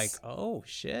 yes. I was like, "Oh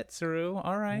shit, Saru!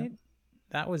 All right,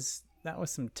 that was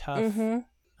some tough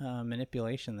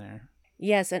manipulation there."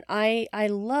 Yes, and I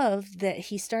love that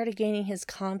he started gaining his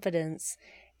confidence,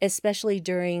 especially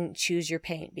during Choose Your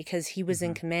Pain, because he was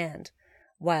in command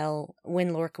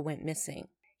when Lorca went missing.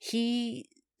 He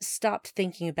stopped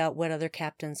thinking about what other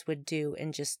captains would do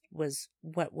and just was,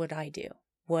 what would I do?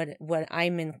 What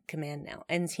I'm in command now.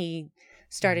 And he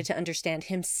started to understand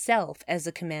himself as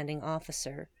a commanding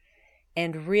officer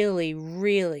and really,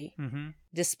 really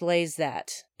displays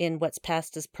that in what's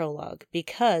past as prologue,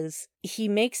 because he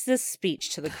makes this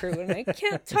speech to the crew, and I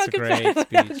can't talk about it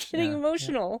without getting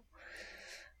emotional.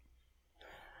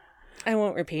 I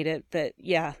won't repeat it, but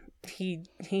yeah, he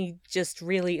just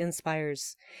really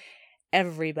inspires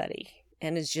everybody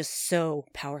and is just so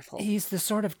powerful. He's the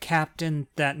sort of captain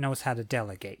that knows how to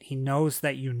delegate. He knows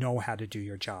that you know how to do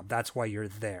your job. That's why you're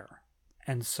there.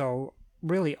 And so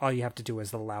really all you have to do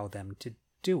is allow them to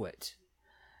do it.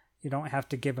 You don't have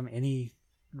to give them any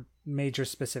major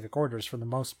specific orders for the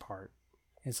most part.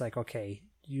 It's like, okay,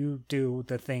 you do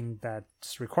the thing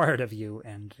that's required of you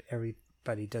and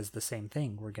everybody does the same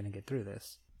thing. We're going to get through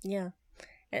this. Yeah.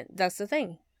 And that's the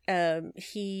thing.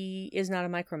 He is not a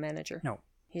micromanager. No.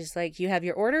 He's like, you have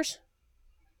your orders,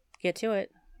 get to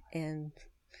it. And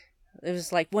it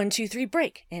was like 1, 2, 3,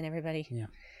 break, and everybody. Yeah.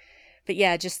 But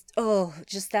yeah, just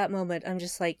that moment. I'm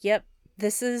just like, yep,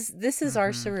 this is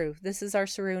our Saru. This is our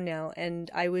Saru now. And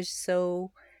I was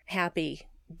so happy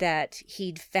that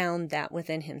he'd found that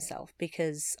within himself,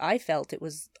 because I felt it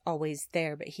was always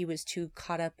there, but he was too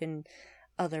caught up in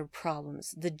other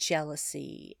problems, the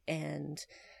jealousy and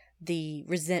the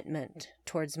resentment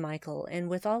towards Michael. And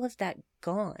with all of that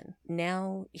gone,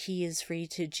 now he is free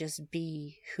to just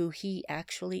be who he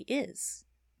actually is.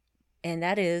 And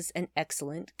that is an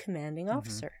excellent commanding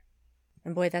officer.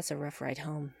 And boy, that's a rough ride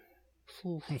home.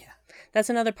 Ooh. Yeah.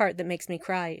 That's another part that makes me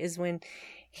cry, is when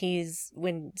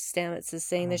Stamets is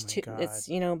saying it's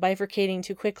bifurcating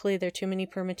too quickly, there are too many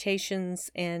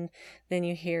permutations, and then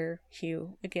you hear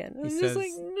Hugh again. He says, like,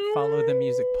 no. Follow the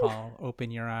music, Paul. Open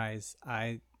your eyes.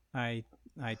 I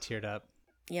teared up.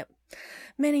 Yep.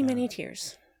 Many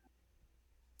tears.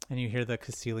 And you hear the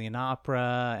Castilian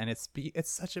opera, and it's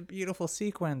such a beautiful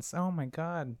sequence. Oh my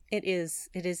god. It is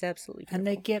absolutely beautiful. And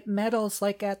they get medals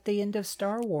like at the end of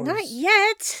Star Wars. Not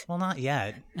yet. Well, not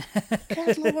yet.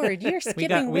 Good Lord, you're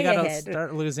skipping we way gotta ahead.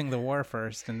 start losing the war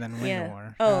first and then win the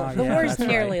war. The war's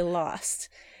nearly lost.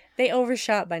 They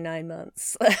overshot by 9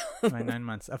 months. By 9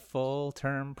 months. A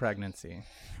full-term pregnancy.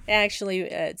 Actually,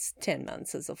 it's 10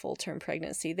 months as a full-term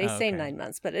pregnancy. They say Okay. 9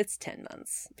 months, but it's 10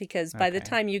 months. Because by the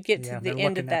time you get to the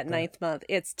end of that 9th month,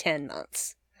 it's 10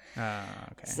 months.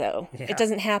 Okay. So it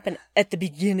doesn't happen at the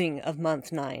beginning of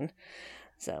month 9.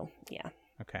 So, yeah.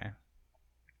 Okay.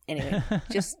 Anyway,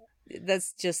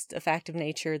 that's just a fact of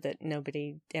nature that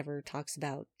nobody ever talks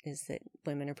about, is that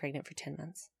women are pregnant for 10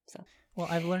 months. So, well,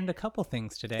 I've learned a couple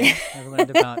things today. I've learned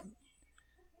about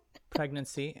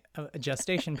pregnancy, a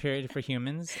gestation period for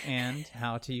humans, and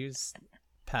how to use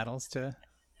paddles to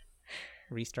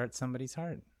restart somebody's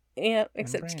heart. yeah,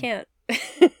 except you can't.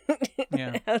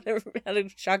 Yeah. how to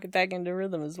shock it back into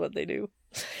rhythm is what they do.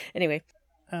 Anyway.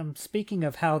 Speaking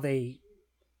of how the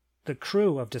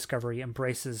crew of Discovery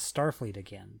embraces Starfleet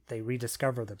again, they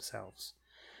rediscover themselves,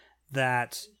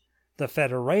 that the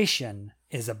Federation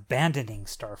is abandoning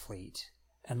Starfleet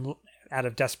and out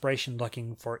of desperation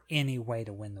looking for any way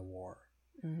to win the war.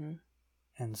 Mm-hmm.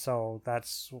 And so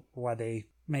that's why they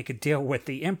make a deal with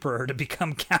the Emperor to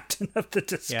become captain of the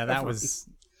Discovery. Yeah,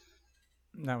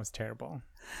 that was terrible.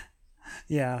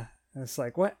 Yeah, it's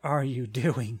like, what are you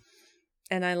doing?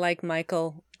 And I like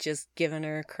Michael just giving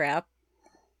her crap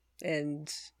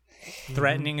and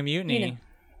threatening a mutiny. You know.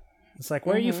 It's like,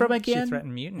 where are you from again? She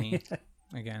threatened mutiny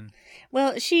again.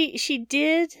 Well, she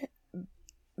did,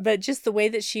 but just the way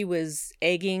that she was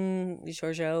egging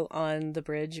Giorgio on the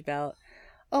bridge about,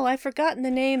 oh, I've forgotten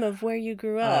the name of where you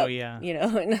grew up. Oh, yeah. You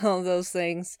know, and all those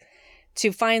things,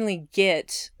 to finally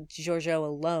get Giorgio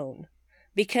alone.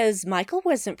 Because Michael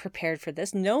wasn't prepared for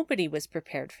this. Nobody was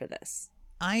prepared for this.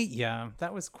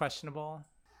 That was questionable.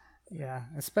 Yeah,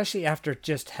 especially after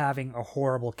just having a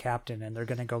horrible captain and they're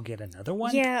going to go get another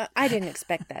one. Yeah, I didn't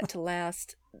expect that to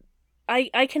last.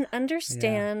 I can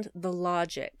understand the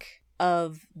logic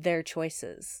of their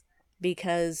choices,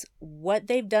 because what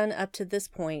they've done up to this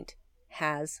point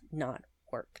has not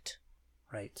worked.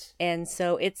 Right. And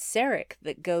so it's Sarek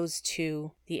that goes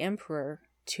to the Emperor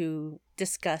to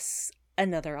discuss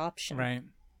another option. Right.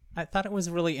 I thought it was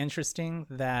really interesting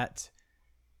that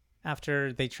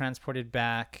after they transported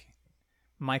back,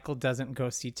 Michael doesn't go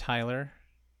see Tyler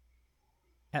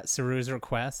at Saru's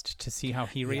request to see how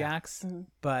he reacts,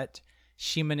 but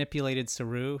she manipulated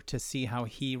Saru to see how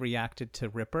he reacted to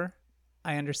Ripper.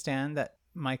 I understand that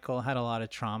Michael had a lot of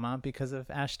trauma because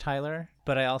of Ash Tyler,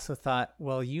 but I also thought,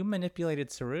 well, you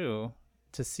manipulated Saru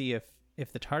to see if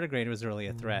the tardigrade was really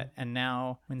a threat, and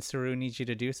now when Saru needs you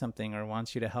to do something or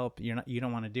wants you to help, you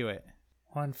don't want to do it.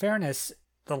 Well, in fairness,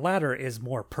 the latter is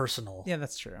more personal. Yeah,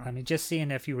 that's true. I mean, just seeing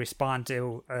if you respond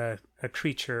to a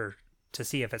creature to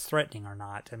see if it's threatening or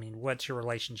not. I mean, what's your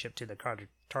relationship to the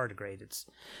tardigrade?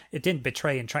 It didn't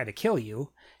betray and try to kill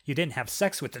you. You didn't have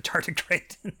sex with the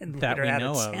tardigrade and that later we had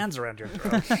know its of. hands around your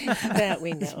throat. That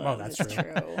we know. Well, that's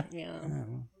true. Yeah.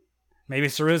 Maybe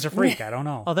Saru's a freak. I don't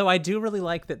know. Although I do really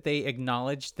like that they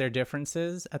acknowledged their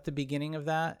differences at the beginning of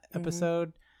that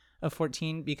episode of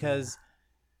 14, because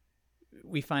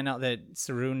we find out that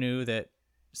Saru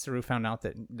found out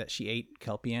that she ate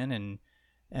Kelpian,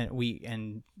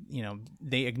 and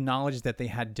they acknowledged that they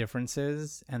had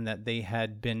differences and that they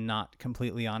had been not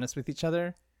completely honest with each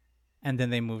other, and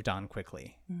then they moved on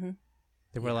quickly. Mm-hmm.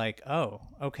 They were like, oh,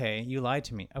 okay, you lied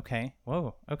to me. Okay,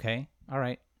 whoa, okay, all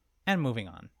right. And moving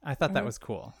on. I thought that was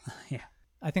cool. Yeah.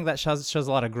 I think that shows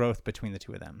a lot of growth between the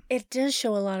two of them. It does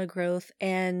show a lot of growth,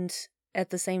 and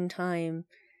at the same time,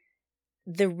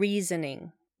 the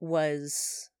reasoning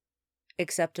was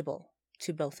acceptable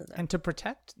to both of them. And to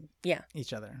protect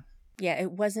each other. Yeah,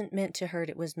 it wasn't meant to hurt,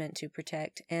 it was meant to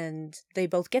protect, and they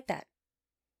both get that.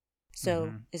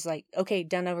 So it's like, okay,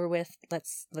 done, over with,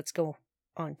 let's go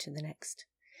on to the next.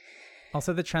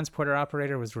 Also, the transporter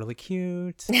operator was really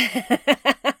cute.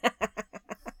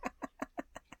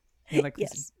 He had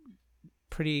this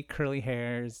pretty curly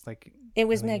hairs, it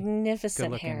was really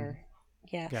magnificent hair.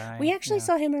 Yeah, guy. We actually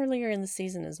saw him earlier in the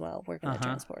season as well, working the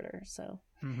transporter. So,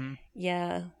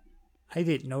 yeah, I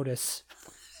didn't notice.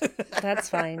 That's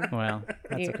fine. Well,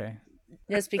 that's okay.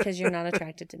 That's because you're not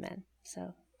attracted to men.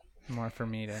 So more for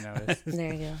me to notice.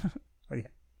 There you go. Oh, yeah.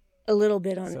 A little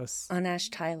bit on Ash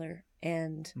Tyler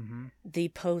and the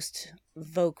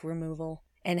post-Voke removal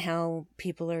and how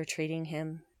people are treating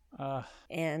him.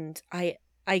 And I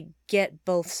get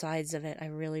both sides of it. I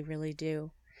really, really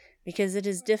do. Because it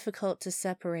is difficult to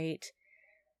separate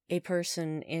a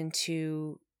person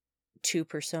into two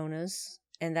personas.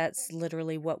 And that's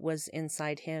literally what was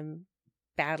inside him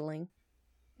battling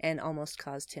and almost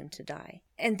caused him to die.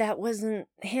 And that wasn't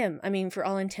him. I mean, for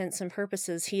all intents and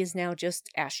purposes, he is now just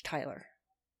Ash Tyler.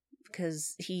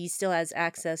 Because he still has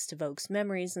access to Vogue's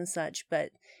memories and such,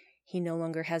 but He no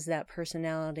longer has that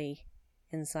personality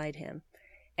inside him.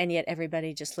 And yet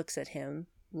everybody just looks at him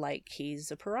like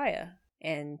he's a pariah.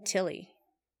 And Tilly.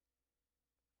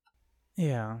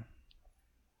 Yeah.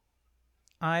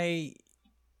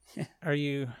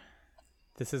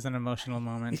 This is an emotional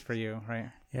moment for you, right?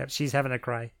 Yep, she's having a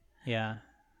cry. Yeah.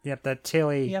 Yep, that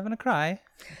Tilly. You having a cry?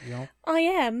 Yep. I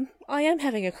am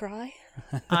having a cry.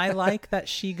 I like that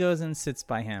she goes and sits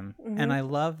by him. Mm-hmm. And I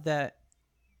love that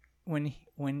when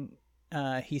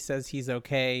he says he's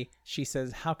okay, she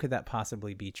says, how could that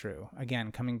possibly be true?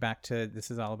 Again, coming back to this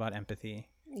is all about empathy.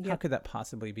 Yep. How could that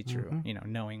possibly be true? Mm-hmm. You know,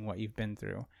 knowing what you've been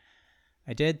through.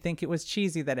 I did think it was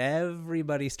cheesy that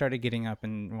everybody started getting up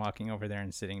and walking over there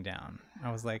and sitting down.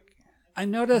 I was like, I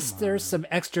noticed there's some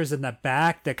extras in the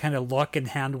back that kind of look and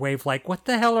hand wave like, what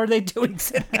the hell are they doing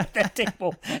sitting at that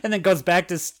table? And then goes back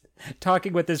to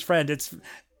talking with his friend. It's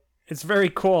very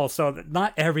cool. So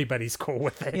not everybody's cool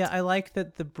with it. yeah, I like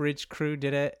that the bridge crew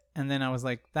did it. And then I was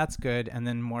like, that's good. And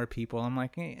then more people. I'm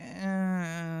like,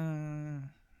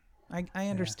 I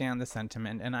understand the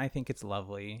sentiment, and I think it's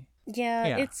lovely.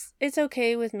 Yeah, it's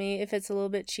okay with me if it's a little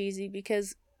bit cheesy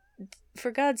because,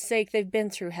 for God's sake, they've been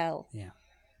through hell. Yeah.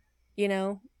 You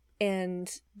know? And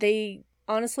they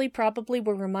honestly probably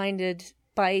were reminded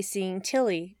by seeing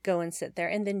Tilly go and sit there,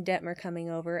 and then Detmer coming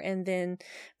over, and then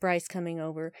Bryce coming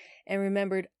over, and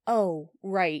remembered, oh,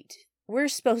 right, we're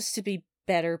supposed to be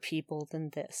better people than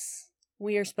this.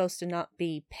 We are supposed to not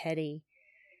be petty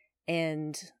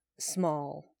and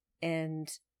small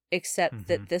and accept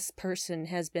that this person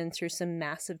has been through some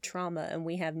massive trauma and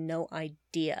we have no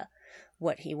idea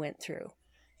what he went through.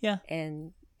 Yeah.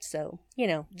 And so, you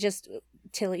know, just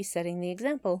Tilly setting the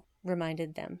example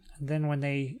reminded them. And then when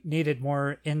they needed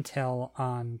more intel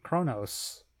on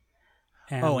Kronos,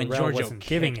 and and Rel Giorgio wasn't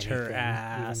giving kicked her anything,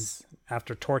 ass. even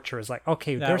after torture, is like,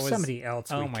 okay, That there's was- somebody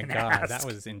else. Oh we my can God, ask. that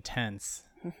was intense.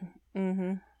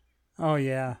 Mm-hmm. Oh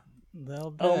yeah.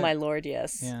 Little bit. Oh my Lord,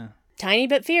 yes. Yeah. Tiny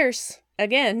but fierce.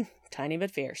 Again, tiny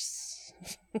but fierce.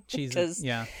 She's Because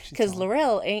she's tall.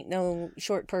 Laurel ain't no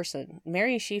short person.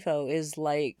 Mary Shifo is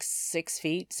like 6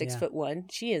 feet,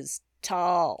 6'1". She is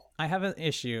tall. I have an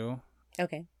issue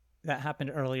Okay. that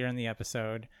happened earlier in the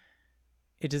episode.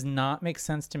 It does not make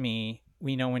sense to me.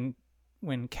 We know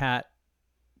when Kat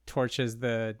torches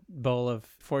the bowl of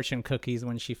fortune cookies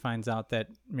when she finds out that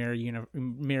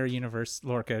Mirror Universe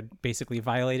Lorca basically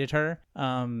violated her.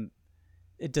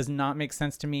 It does not make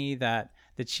sense to me that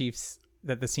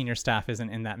the senior staff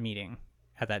isn't in that meeting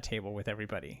at that table with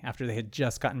everybody after they had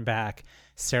just gotten back.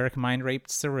 Sarek mind raped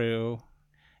Saru,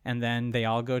 and then they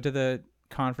all go to the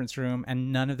conference room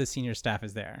and none of the senior staff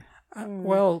is there.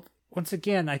 Well, once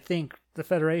again, I think the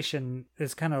Federation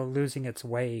is kind of losing its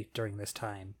way during this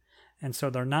time. And so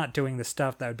they're not doing the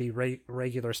stuff that would be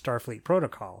regular Starfleet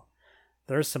protocol.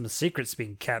 There's some secrets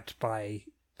being kept by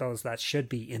those that should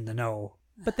be in the know.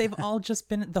 But they've all just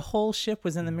been, the whole ship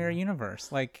was in the mirror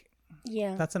universe. Like,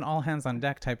 Yeah. that's an all hands on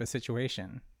deck type of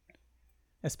situation.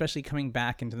 Especially coming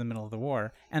back into the middle of the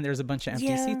war. And there's a bunch of empty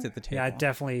Yeah. seats at the table. Yeah, I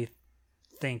definitely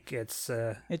think it's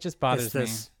It just bothers it's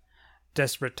this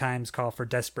desperate times call for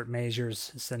desperate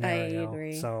measures scenario. I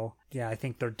agree. So yeah, I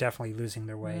think they're definitely losing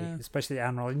their way, especially the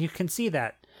Admiral. And you can see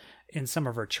that in some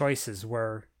of her choices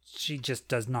where she just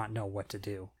does not know what to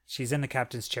do. She's in the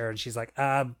captain's chair and she's like,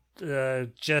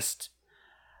 just...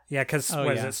 Yeah, because is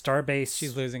it Starbase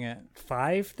She's losing it.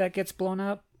 5 that gets blown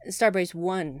up? Starbase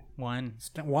 1.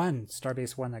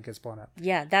 Starbase 1 that gets blown up.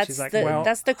 Yeah, that's She's like,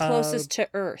 that's the closest to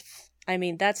Earth. I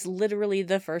mean, that's literally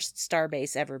the first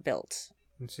starbase ever built.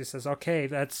 And she says, okay,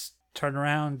 let's turn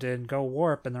around and go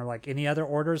warp. And they're like, any other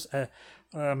orders?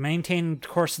 Maintain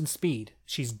course and speed.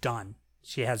 She's done.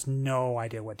 She has no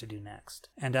idea what to do next.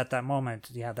 And at that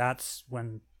moment, yeah, that's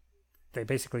when they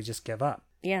basically just give up.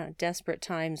 Yeah, desperate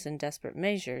times and desperate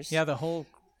measures. Yeah, the whole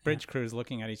bridge crew is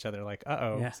looking at each other like,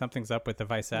 something's up with the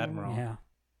Vice Admiral. Yeah.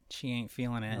 She ain't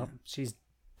feeling it. Nope, she's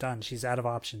done. She's out of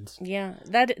options. Yeah,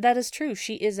 that is true.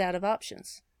 She is out of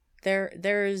options.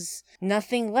 There's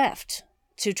nothing left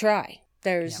to try.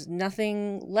 There's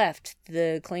nothing left.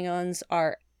 The Klingons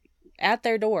are at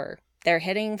their door. They're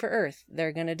heading for Earth.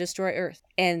 They're going to destroy Earth.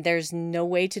 And there's no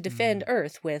way to defend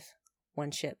Earth with one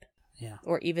ship. Yeah.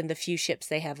 Or even the few ships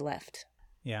they have left.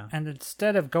 Yeah. And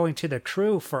instead of going to the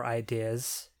crew for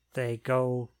ideas, they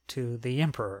go to the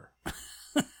Emperor.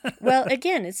 Well,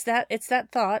 again, it's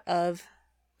that thought of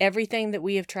everything that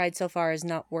we have tried so far is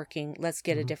not working. Let's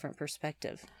get a different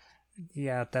perspective.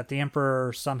 Yeah, that the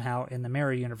Emperor somehow in the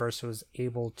mirror universe was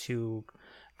able to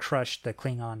crush the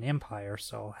Klingon Empire.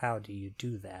 So how do you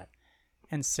do that?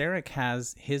 And Sarek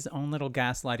has his own little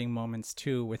gaslighting moments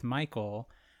too with Michael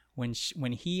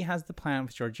when he has the plan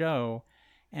with Georgiou,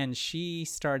 and she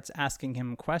starts asking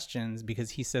him questions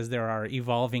because he says there are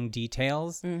evolving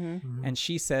details. And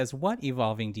she says, what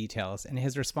evolving details? And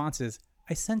his response is,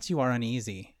 I sense you are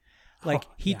uneasy. Like,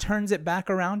 he turns it back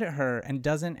around at her and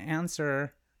doesn't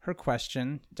answer her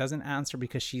question, doesn't answer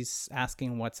because she's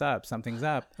asking what's up, something's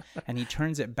up. And he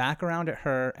turns it back around at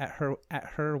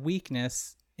her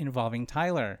weakness involving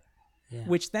Tyler. Yeah.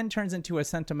 Which then turns into a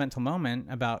sentimental moment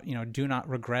about, do not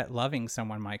regret loving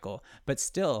someone, Michael. But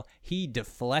still, he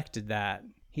deflected that.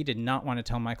 He did not want to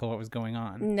tell Michael what was going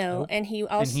on. No, and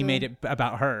he made it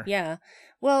about her. Yeah.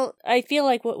 Well, I feel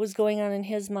like what was going on in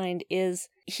his mind is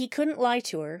he couldn't lie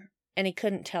to her and he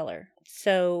couldn't tell her.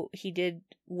 So he did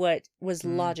what was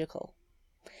logical.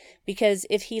 Because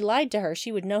if he lied to her,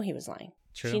 she would know he was lying.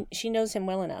 True. She knows him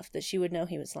well enough that she would know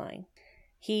he was lying.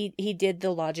 He did the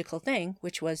logical thing,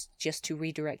 which was just to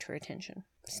redirect her attention.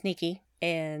 Sneaky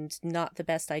and not the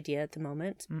best idea at the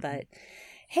moment, but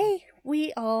hey,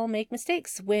 we all make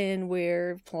mistakes when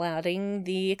we're plotting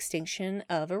the extinction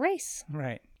of a race.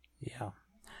 Right. Yeah.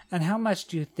 And how much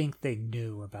do you think they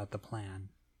knew about the plan?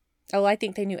 Oh, I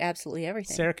think they knew absolutely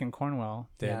everything. Sarek and Cornwell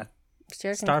did. Yeah.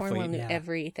 Sarek and Cornwell knew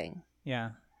everything.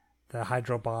 Yeah. The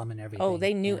hydro bomb and everything. Oh,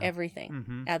 they knew everything.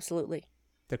 Mm-hmm. Absolutely.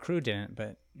 The crew didn't,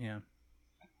 but yeah.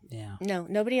 Yeah. No,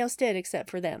 nobody else did except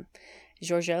for them.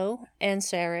 Georgiou and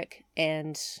Sarek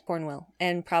and Cornwell,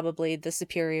 and probably the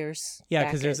superiors. Yeah,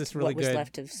 because there's this really what was good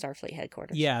left of Starfleet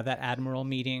headquarters. Yeah, that admiral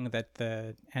meeting that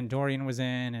the Andorian was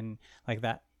in, and like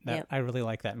that. I really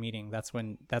like that meeting. That's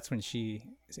when she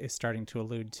is starting to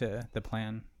allude to the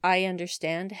plan. I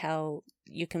understand how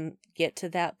you can get to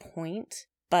that point,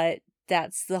 but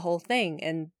that's the whole thing,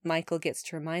 and Michael gets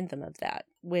to remind them of that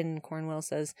when Cornwell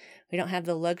says, we don't have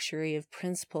the luxury of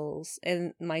principles,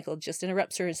 and Michael just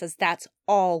interrupts her and says, that's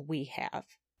all we have.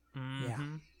 Mm-hmm. Yeah.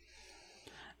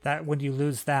 That when you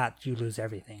lose that, you lose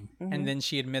everything. Mm-hmm. And then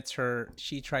she admits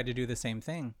she tried to do the same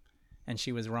thing, and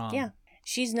she was wrong. Yeah,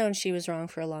 she's known she was wrong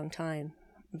for a long time,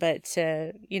 but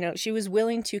she was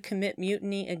willing to commit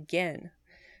mutiny again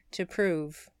to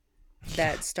prove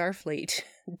that Starfleet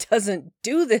doesn't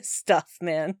do this stuff,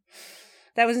 man.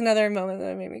 That was another moment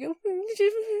that made me go,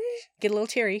 get a little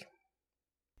teary.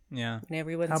 Yeah. And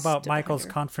everyone's How about Michael's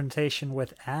confrontation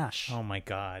with Ash? Oh my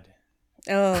God.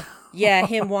 Oh, yeah,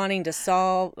 him wanting to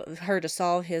solve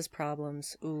his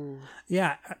problems. Ooh.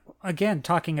 Yeah, again,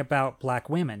 talking about black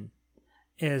women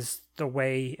is the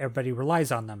way everybody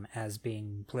relies on them as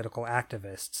being political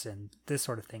activists and this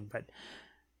sort of thing, but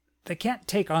they can't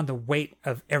take on the weight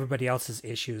of everybody else's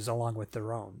issues along with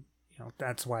their own.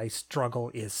 That's why struggle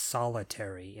is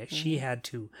solitary. She had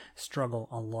to struggle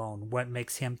alone. What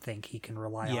makes him think he can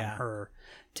rely on her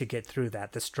to get through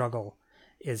that? The struggle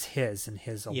is his and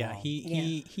his alone. Yeah,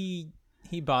 he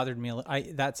bothered me.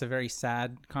 That's a very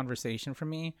sad conversation for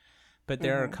me. But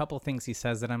there are a couple things he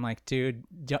says that I'm like, dude,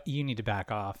 you need to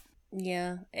back off.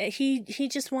 Yeah, he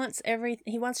just wants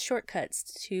he wants shortcuts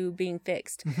to being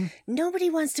fixed. Mm-hmm. Nobody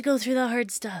wants to go through the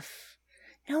hard stuff.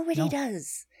 Nobody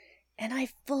does. And I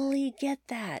fully get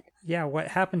that. Yeah, what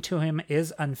happened to him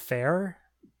is unfair,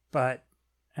 but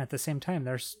at the same time,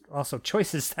 there's also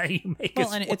choices that you make.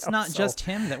 Well, and it's not just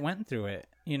him that went through it,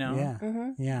 Yeah.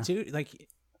 Mm-hmm. Yeah. Dude,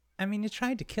 you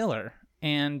tried to kill her.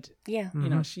 And,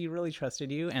 she really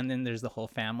trusted you. And then there's the whole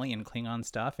family and Klingon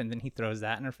stuff. And then he throws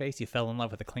that in her face. You fell in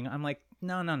love with a Klingon. I'm like,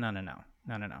 no.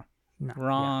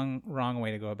 Wrong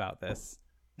way to go about this.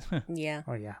 Yeah.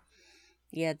 Oh, yeah.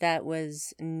 Yeah, that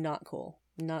was not cool.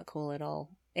 Not cool at all.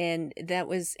 And that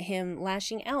was him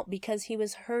lashing out because he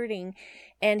was hurting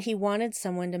and he wanted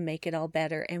someone to make it all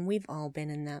better. And we've all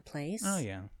been in that place. Oh,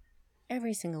 yeah.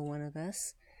 Every single one of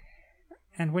us.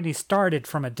 And when he started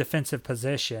from a defensive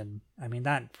position,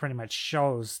 that pretty much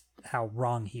shows how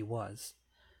wrong he was.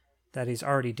 That he's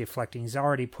already deflecting. He's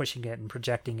already pushing it and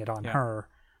projecting it on her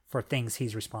for things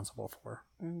he's responsible for.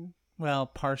 Mm-hmm. Well,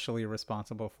 partially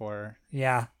responsible for.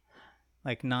 Yeah.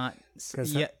 Like not.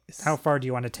 How far do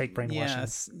you want to take brainwashing?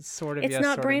 Yes, sort of. It's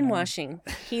not brainwashing.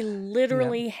 He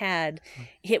literally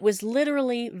it was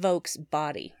literally Vok's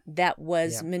body that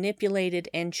was manipulated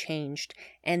and changed.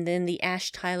 And then the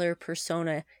Ash Tyler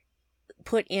persona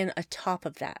put in atop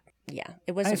of that. Yeah,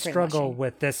 it wasn't brainwashing. I struggle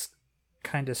with this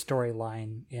kind of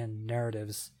storyline in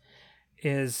narratives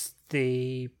is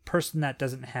the person that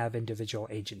doesn't have individual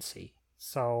agency.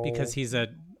 So because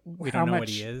we don't know what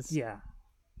he is. Yeah.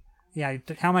 Yeah,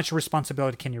 how much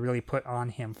responsibility can you really put on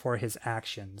him for his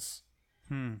actions?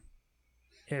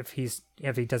 If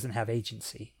he doesn't have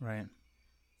agency, right?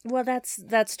 Well,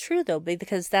 that's true though,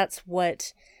 because that's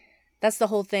the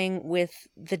whole thing with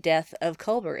the death of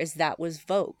Culber is that was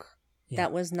Vok,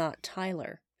 that was not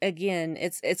Tyler, again,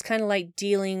 it's kind of like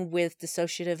dealing with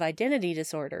dissociative identity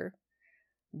disorder,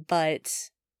 but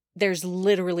there's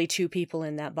literally two people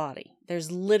in that body. There's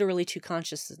literally two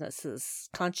consciousnesses.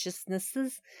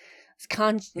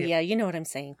 Yeah, you know what I'm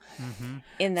saying.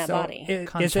 In that body.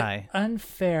 Is it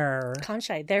unfair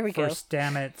there we for go.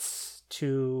 Stamets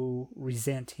to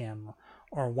resent him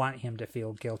or want him to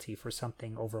feel guilty for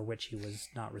something over which he was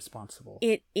not responsible?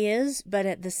 It is, but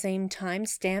at the same time,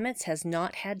 Stamets has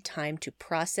not had time to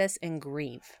process and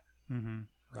grieve.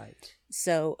 Right.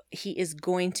 So he is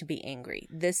going to be angry.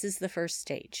 This is the first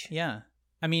stage. Yeah.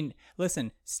 I mean,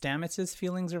 listen, Stamets'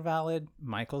 feelings are valid.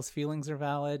 Michael's feelings are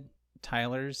valid.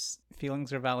 Tyler's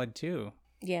feelings are valid too.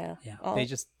 Yeah. They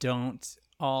just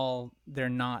they're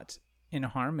not in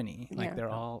harmony. Like they're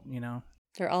all,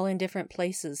 They're all in different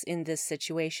places in this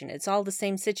situation. It's all the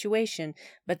same situation,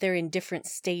 but they're in different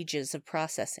stages of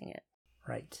processing it.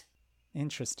 Right.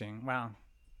 Interesting. Wow.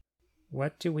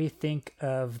 What do we think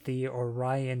of the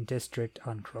Orion district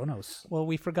on Kronos? Well,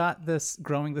 we forgot this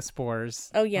growing the spores.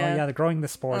 Oh, yeah. Oh, yeah, the growing the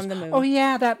spores. On the moon. Oh,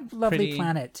 yeah, that lovely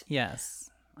planet. Yes.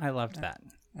 I loved that.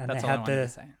 And That's they all I had wanted to the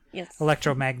say. Yes.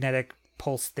 electromagnetic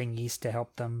pulse thingies to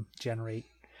help them generate.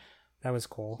 That was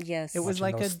cool. Yes. It was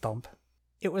Watching like those thump.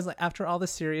 It was like, after all the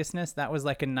seriousness, that was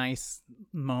like a nice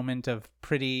moment of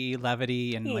pretty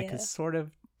levity and like a sort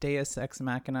of Deus Ex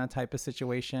Machina type of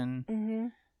situation. Mm-hmm.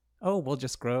 Oh, we'll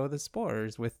just grow the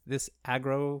spores with this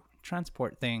agro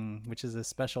transport thing, which is a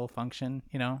special function.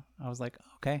 I was like,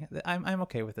 okay, I'm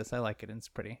okay with this. I like it. And it's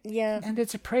pretty. Yeah. And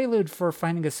it's a prelude for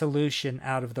finding a solution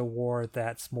out of the war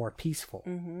that's more peaceful.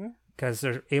 Because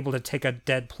they're able to take a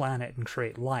dead planet and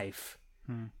create life.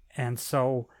 And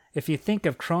so if you think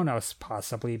of Kronos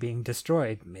possibly being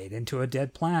destroyed, made into a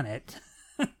dead planet,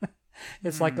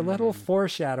 it's like a little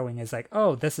foreshadowing. It's like,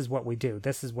 oh, this is what we do.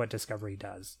 This is what Discovery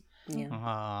does.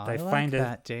 Yeah. They find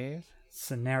that, Dave.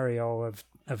 Scenario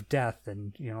of death,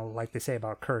 and like they say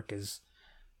about Kirk is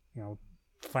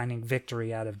finding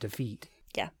victory out of defeat.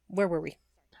 Yeah. Where were we?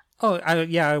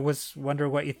 I was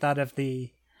wondering what you thought of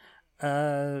the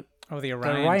the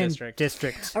Orion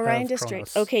district Orion of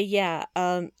district. Kronos. Okay, yeah.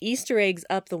 Easter eggs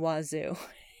up the wazoo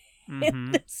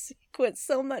in this sequence,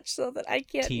 so much so that I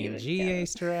can't even TNG count.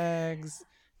 Easter eggs,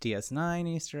 DS9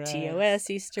 Easter eggs, TOS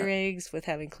Easter eggs with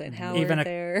having Clint Howard Even a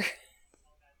there.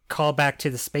 Call back to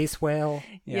the space whale.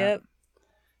 Yeah. Yep.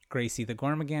 Gracie the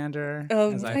Gormagander,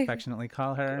 Oh, as I affectionately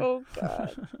call her. Oh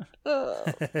God. Oh.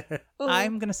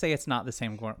 I'm gonna say it's not the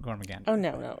same Gormagander. Oh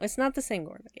no, it's not the same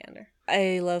Gormagander.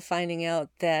 I love finding out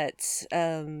that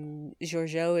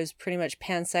Georgiou is pretty much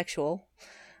pansexual.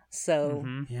 So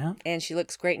Yeah. and she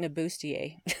looks great in a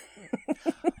bustier.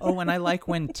 Oh, and I like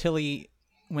when Tilly,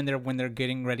 when they're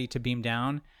getting ready to beam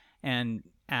down, and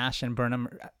Ash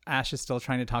is still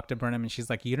trying to talk to Burnham, and she's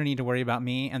like, "You don't need to worry about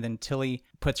me." And then Tilly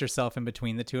puts herself in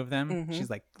between the two of them. She's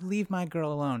like, "Leave my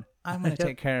girl alone. I'm gonna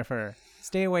take care of her.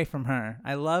 Stay away from her."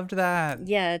 I loved that.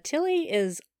 Yeah, Tilly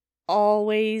is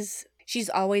she's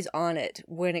always on it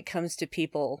when it comes to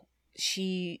people.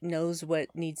 She knows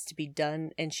what needs to be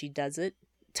done and she does it.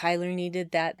 Tyler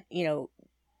needed that,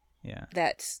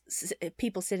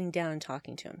 people sitting down and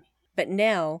talking to him. But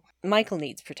now Michael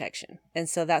needs protection, and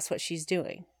so that's what she's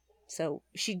doing. So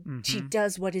she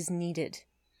does what is needed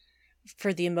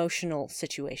for the emotional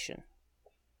situation,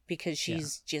 because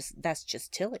that's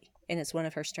just Tilly, and it's one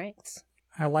of her strengths.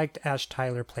 I liked Ash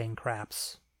Tyler playing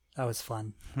craps. That was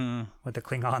fun with the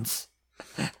Klingons.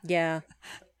 Yeah.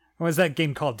 What was that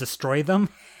game called? Destroy Them?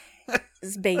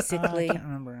 It's basically, I can't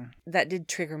remember. that did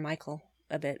trigger Michael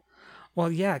a bit.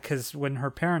 Well, yeah, because when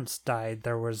her parents died,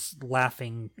 there was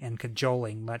laughing and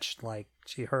cajoling, much like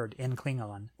she heard in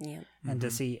Klingon. Yeah. And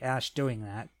to see Ash doing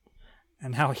that,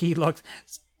 and how he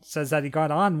says that he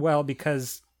got on well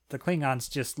because the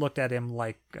Klingons just looked at him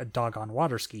like a dog on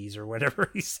water skis or whatever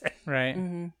he said. Right.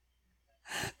 Mm-hmm.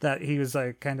 That he was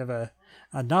kind of a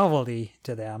novelty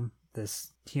to them,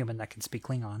 this human that can speak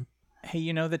Klingon.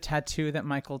 Hey, the tattoo that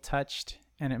Michael touched,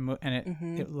 and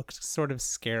it looked sort of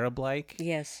scarab-like.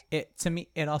 Yes. To me,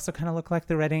 it also kind of looked like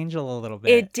the Red Angel a little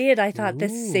bit. It did. I thought the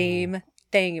same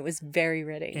thing. It was very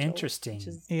Red Angel. Interesting.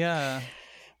 Yeah.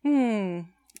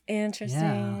 Interesting.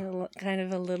 Yeah. Kind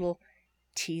of a little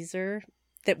teaser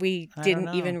that we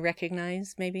didn't even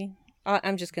recognize, maybe.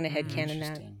 I'm just going to headcanon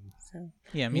that. So.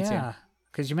 Yeah, me too. Yeah,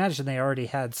 because you imagine they already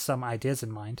had some ideas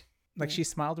in mind. Like, she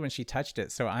smiled when she touched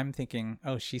it, so I'm thinking,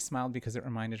 oh, she smiled because it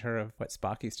reminded her of what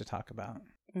Spock used to talk about.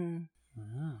 Mm.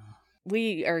 Oh.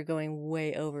 We are going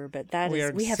way over, but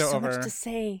we have so so over. much to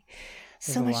say.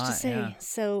 There's So a much lot, to say.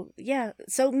 yeah.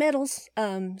 So medals,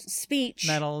 speech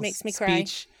Medals, makes me cry.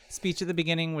 Speech at the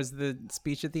beginning was the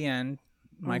speech at the end.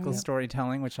 Michael's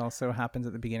storytelling, which also happens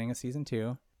at the beginning of season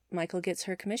 2. Michael gets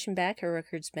her commission back. Her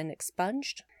record's been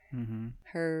expunged. Mm-hmm.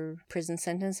 Her prison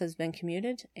sentence has been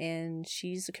commuted, and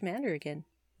she's a commander again.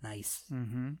 Nice.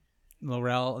 Mm-hmm.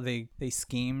 Laurel, they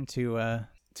scheme to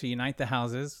unite the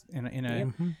houses in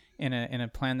a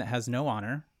plan that has no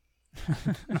honor.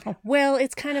 Well,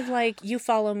 it's kind of like you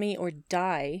follow me or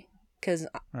die, because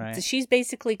she's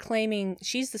basically claiming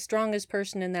she's the strongest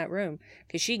person in that room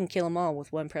because she can kill them all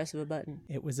with one press of a button.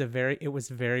 It was very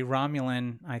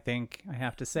Romulan, I think. I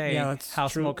have to say, Yeah, that's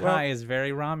House true. Mokai is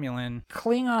very Romulan.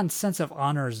 Klingon's sense of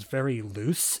honor is very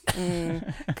loose,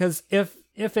 because if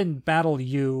in battle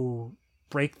you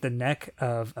break the neck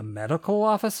of a medical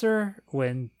officer,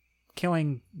 when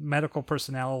killing medical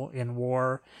personnel in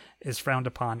war is frowned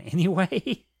upon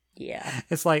anyway. Yeah,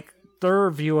 it's like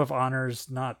their view of honor is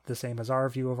not the same as our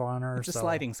view of honor. It's a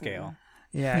sliding scale.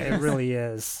 Yeah, it really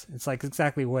is. It's like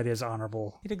exactly what is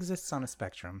honorable. It exists on a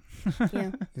spectrum.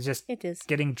 Yeah, it's just it is.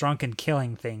 Getting drunk and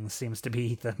killing things seems to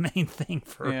be the main thing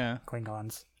for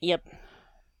Klingons. Yep.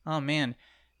 Oh man,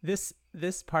 this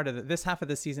half of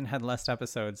the season had less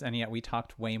episodes, and yet we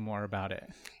talked way more about it.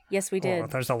 Yes, we did. Oh,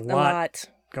 there's a lot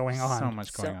going on. So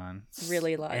much going on.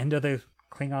 Really a lot. End of the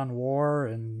Klingon War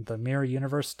and the Mirror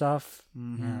Universe stuff.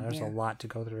 Mm-hmm. Yeah, there's a lot to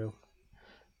go through.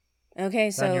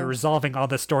 Okay, so... Then you're resolving all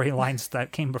the storylines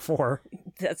that came before.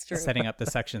 That's true. Setting up the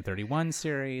Section 31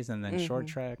 series and then short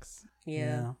treks.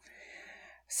 Yeah.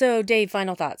 So, Dave,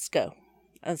 final thoughts. Go.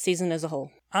 On the season as a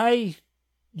whole. I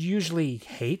usually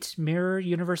hate Mirror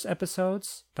Universe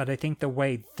episodes, but I think the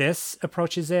way this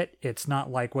approaches it, it's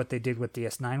not like what they did with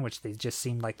DS9, which they just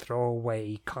seemed like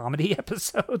throwaway comedy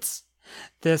episodes.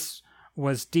 This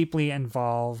was deeply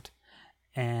involved,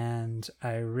 and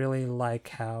I really like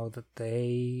how that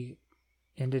they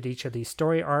ended each of these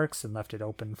story arcs and left it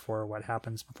open for what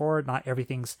happens before. Not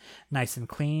everything's nice and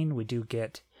clean. We do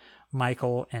get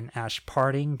Michael and Ash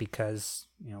parting because,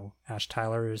 Ash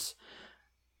Tyler is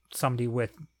somebody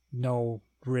with no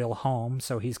real home,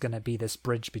 so he's going to be this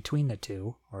bridge between the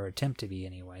two, or attempt to be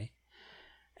anyway.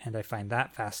 And I find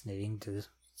that fascinating to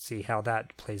see how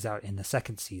that plays out in the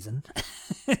second season,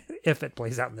 if it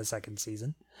plays out in the second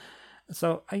season.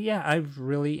 So, I've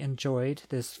really enjoyed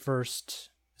this first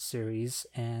series,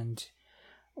 and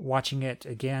watching it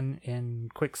again in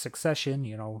quick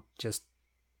succession, just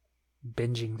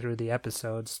binging through the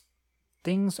episodes,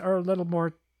 things are a little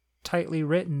more tightly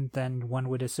written than one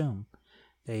would assume.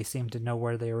 They seem to know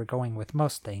where they were going with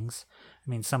most things. I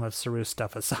mean, some of Saru's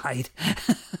stuff aside.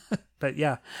 But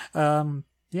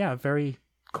very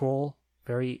cool,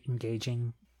 very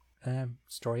engaging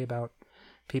story about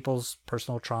people's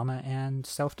personal trauma and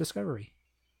self-discovery.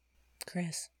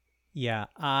 Chris. Yeah,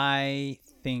 I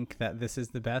think that this is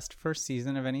the best first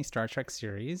season of any Star Trek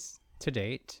series to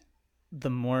date. The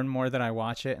more and more that I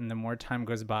watch it and the more time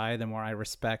goes by, the more I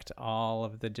respect all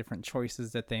of the different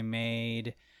choices that they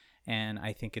made. And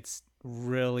I think it's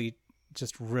really,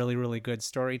 just really, really good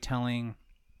storytelling.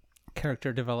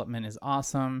 Character development is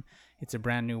awesome. It's a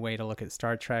brand new way to look at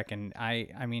Star Trek. And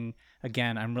I mean,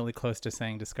 again, I'm really close to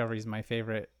saying Discovery is my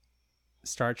favorite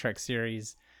Star Trek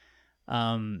series.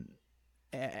 And,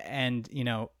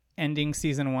 ending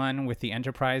season 1 with the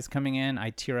Enterprise coming in, I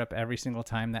tear up every single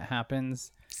time that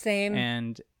happens. Same.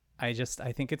 And I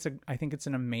think it's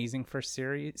an amazing first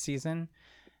season.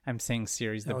 I'm saying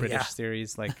series, the British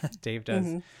series, like Dave does.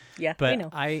 Mm-hmm. Yeah, but I know.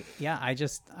 I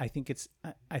think it's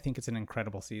an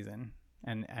incredible season,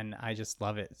 and I just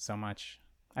love it so much.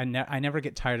 I never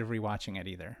get tired of rewatching it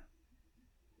either.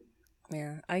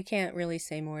 Yeah, I can't really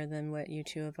say more than what you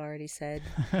two have already said.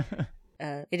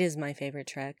 It is my favorite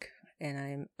Trek, and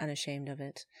I'm unashamed of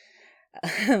it.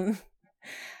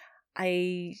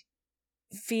 I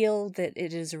feel that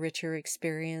it is a richer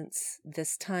experience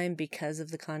this time because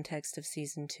of the context of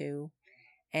season 2,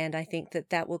 and I think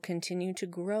that will continue to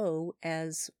grow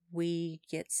as we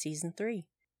get season 3.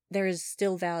 There is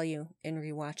still value in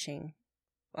rewatching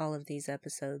all of these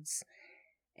episodes,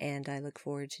 and I look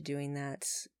forward to doing that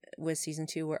with season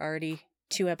 2. We're already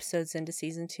 2 episodes into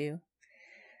season 2,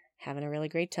 having a really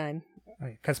great time.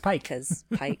 Because Pike.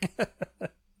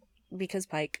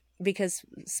 Because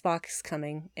Spock's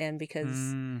coming, and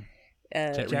because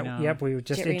Jet Reno. Yep, we were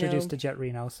just Jet introduced Reno. to Jet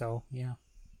Reno, so yeah.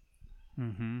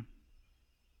 Mm-hmm.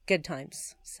 Good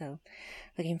times. So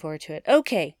looking forward to it.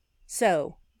 Okay,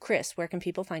 so Chris, where can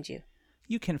people find you?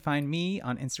 You can find me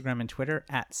on Instagram and Twitter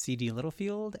at CD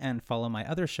Littlefield, and follow my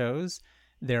other shows.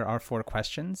 There are 4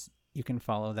 questions. You can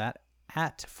follow that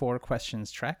at 4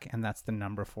 Questions Trek, and that's the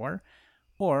number 4.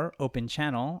 Or Open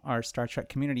Channel, our Star Trek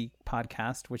community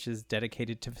podcast, which is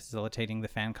dedicated to facilitating the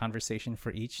fan conversation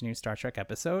for each new Star Trek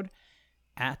episode.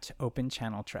 at Open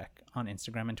Channel Trek on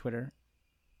Instagram and Twitter.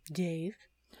 Dave?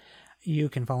 You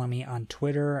can follow me on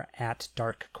Twitter at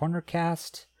Dark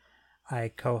Cornercast.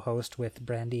 I co-host with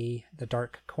Brandy the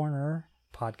Dark Corner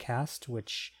podcast,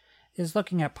 which is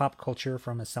looking at pop culture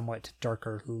from a somewhat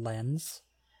darker lens.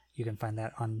 You can find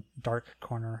that on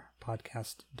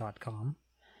darkcornerpodcast.com.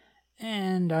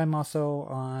 And I'm also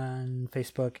on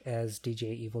Facebook as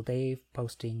DJ Evil Dave,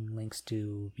 posting links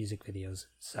to music videos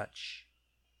and such.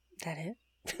 That it?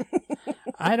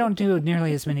 I don't do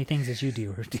nearly as many things as you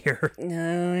do, dear.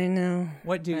 No, I know.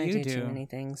 What do you do? Too many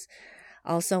things.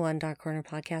 Also on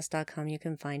darkcornerpodcast.com you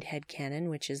can find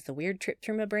Headcanon, which is the weird trip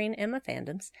through my brain and my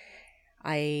fandoms.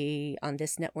 On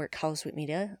this network,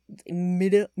 Holosuite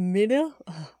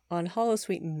on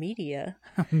Holosuite Media,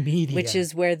 which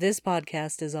is where this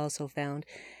podcast is also found.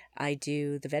 I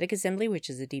do the Vedic Assembly, which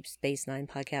is a Deep Space Nine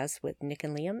podcast with Nick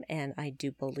and Liam, and I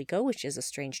do Boldly Go, which is a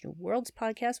Strange New Worlds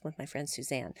podcast with my friend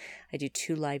Suzanne. I do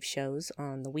 2 live shows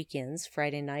on the weekends,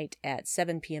 Friday night at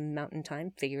 7 p.m. Mountain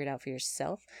Time. Figure it out for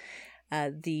yourself.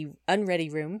 The Unready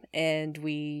Room, and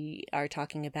we are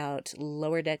talking about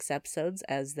Lower Decks episodes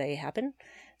as they happen.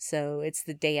 So it's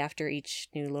the day after each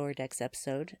new Lower Decks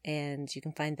episode, and you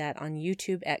can find that on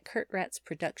YouTube at Kurt Ratz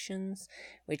Productions,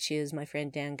 which is my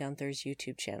friend Dan Gunther's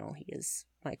YouTube channel. He is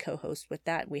my co-host with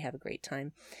that. We have a great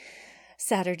time.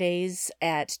 Saturdays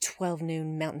at 12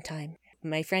 noon Mountain Time.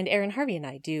 My friend Aaron Harvey and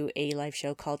I do a live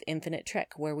show called Infinite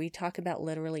Trek, where we talk about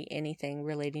literally anything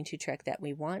relating to Trek that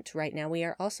we want. Right now we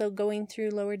are also going through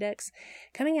Lower Decks,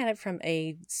 coming at it from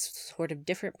a sort of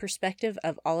different perspective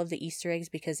of all of the Easter eggs,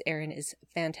 because Aaron is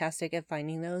fantastic at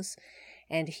finding those,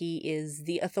 and he is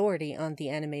the authority on the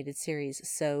animated series,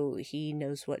 so he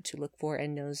knows what to look for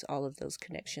and knows all of those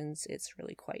connections. It's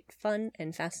really quite fun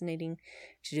and fascinating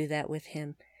to do that with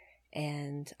him,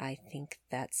 and I think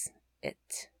that's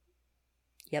it.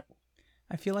 Yep.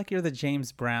 I feel like you're the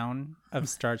James Brown of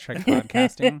Star Trek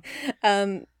podcasting.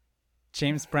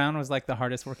 James Brown was like the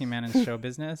hardest working man in show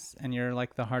business, and you're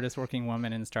like the hardest working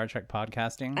woman in Star Trek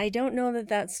podcasting. I don't know that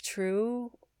that's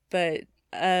true, but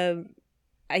I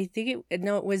think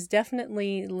it was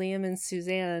definitely Liam and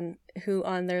Suzanne who,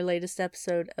 on their latest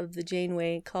episode of The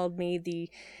Janeway, called me the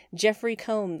Jeffrey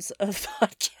Combs of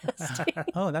podcasting.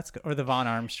 Oh, that's good. Or the Von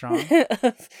Armstrong.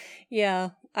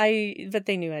 Yeah, but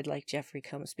they knew I'd like Jeffrey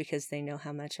Combs because they know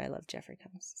how much I love Jeffrey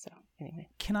Combs. So anyway.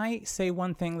 Can I say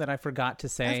one thing that I forgot to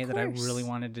say that I really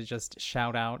wanted to just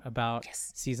shout out about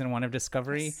season 1 of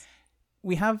Discovery? Yes.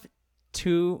 We have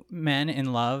 2 men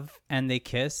in love, and they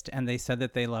kissed, and they said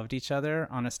that they loved each other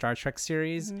on a Star Trek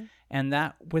series. Mm-hmm. And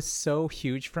that was so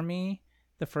huge for me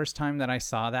the first time that I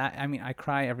saw that. I mean, I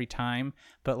cry every time,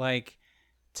 but like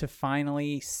to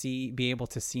finally be able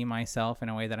to see myself in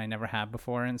a way that I never have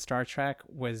before in Star Trek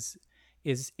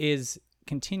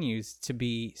continues to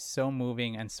be so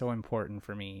moving and so important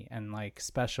for me, and like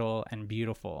special and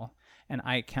beautiful. And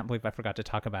I can't believe I forgot to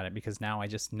talk about it, because now I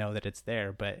just know that it's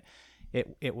there, but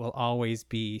it will always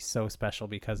be so special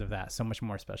because of that, so much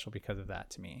more special because of that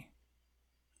to me.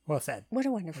 Well said. What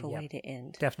a wonderful way to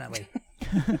end. Definitely.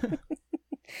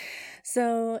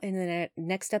 So in the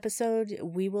next episode,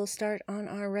 we will start on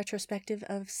our retrospective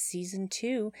of season 2.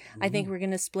 Ooh. I think we're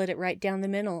going to split it right down the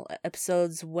middle,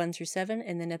 episodes 1 through 7,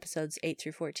 and then episodes 8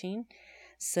 through 14.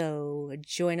 So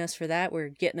join us for that. We're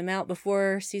getting them out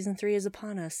before season 3 is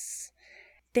upon us.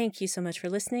 Thank you so much for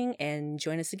listening, and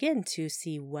join us again to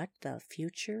see what the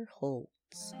future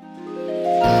holds.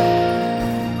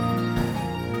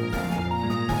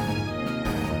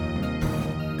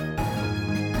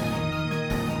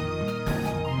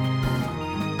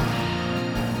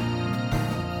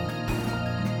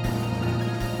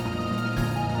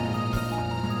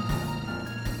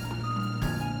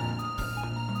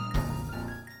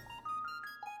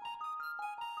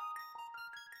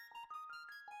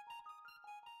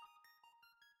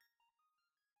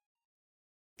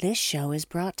 This show is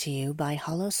brought to you by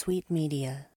Holosuite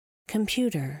Media.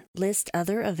 Computer, list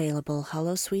other available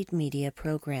Holosuite Media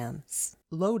programs.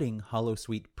 Loading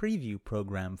Holosuite preview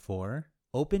program for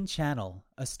Open Channel,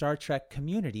 a Star Trek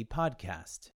community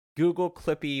podcast. Google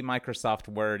Clippy Microsoft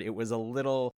Word. It was a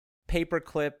little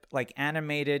paperclip, like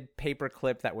animated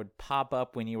paperclip that would pop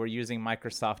up when you were using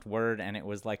Microsoft Word, and it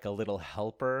was like a little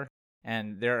helper.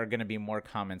 And there are going to be more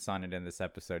comments on it in this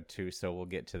episode, too, so we'll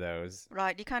get to those.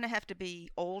 Right. You kind of have to be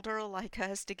older like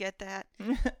us to get that.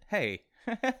 Hey.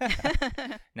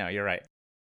 No, you're right.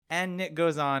 And Nick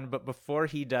goes on, but before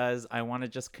he does, I want to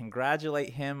just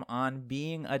congratulate him on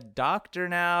being a doctor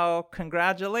now.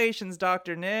 Congratulations,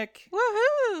 Dr. Nick.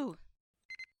 Woohoo!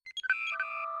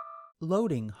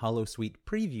 Loading Holosuite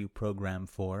preview program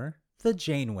for The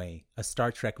Janeway, a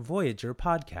Star Trek Voyager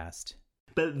podcast.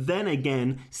 But then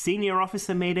again, senior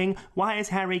officer meeting, why is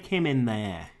Harry Kim in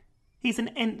there? He's an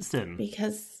ensign.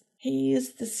 Because he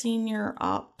is the senior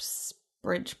ops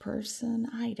bridge person.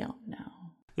 I don't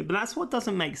know. But that's what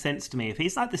doesn't make sense to me. If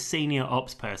he's like the senior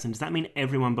ops person, does that mean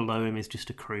everyone below him is just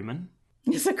a crewman?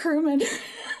 He's a crewman.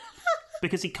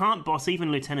 Because he can't boss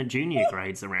even Lieutenant Junior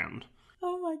grades around.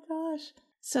 Oh my gosh.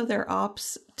 So their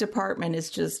ops department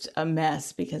is just a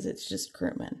mess because it's just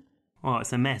crewmen. Well,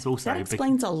 it's a mess also. That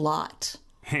explains a lot.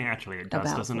 Yeah, actually it does,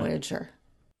 about doesn't Voyager.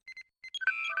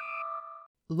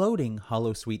 Loading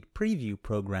Holosuite preview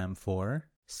program for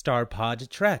Starpod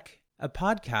Trek, a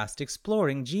podcast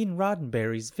exploring Gene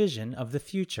Roddenberry's vision of the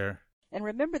future. And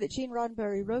remember that Gene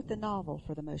Roddenberry wrote the novel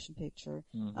for the motion picture.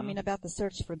 Mm-hmm. I mean, about the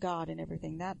search for God and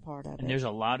everything, that part of it. And there's a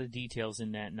lot of details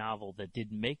in that novel that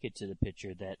didn't make it to the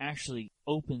picture that actually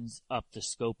opens up the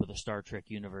scope of the Star Trek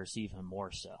universe even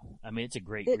more so. I mean, it's a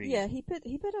great read. Yeah, he put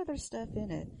other stuff in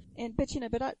it. And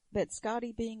but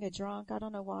Scotty being a drunk, I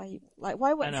don't know why.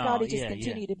 Why wouldn't Scotty just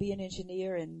continue to be an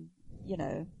engineer and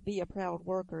be a proud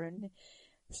worker and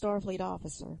Starfleet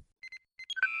officer?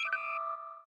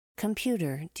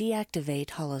 Computer, deactivate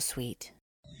Holosuite.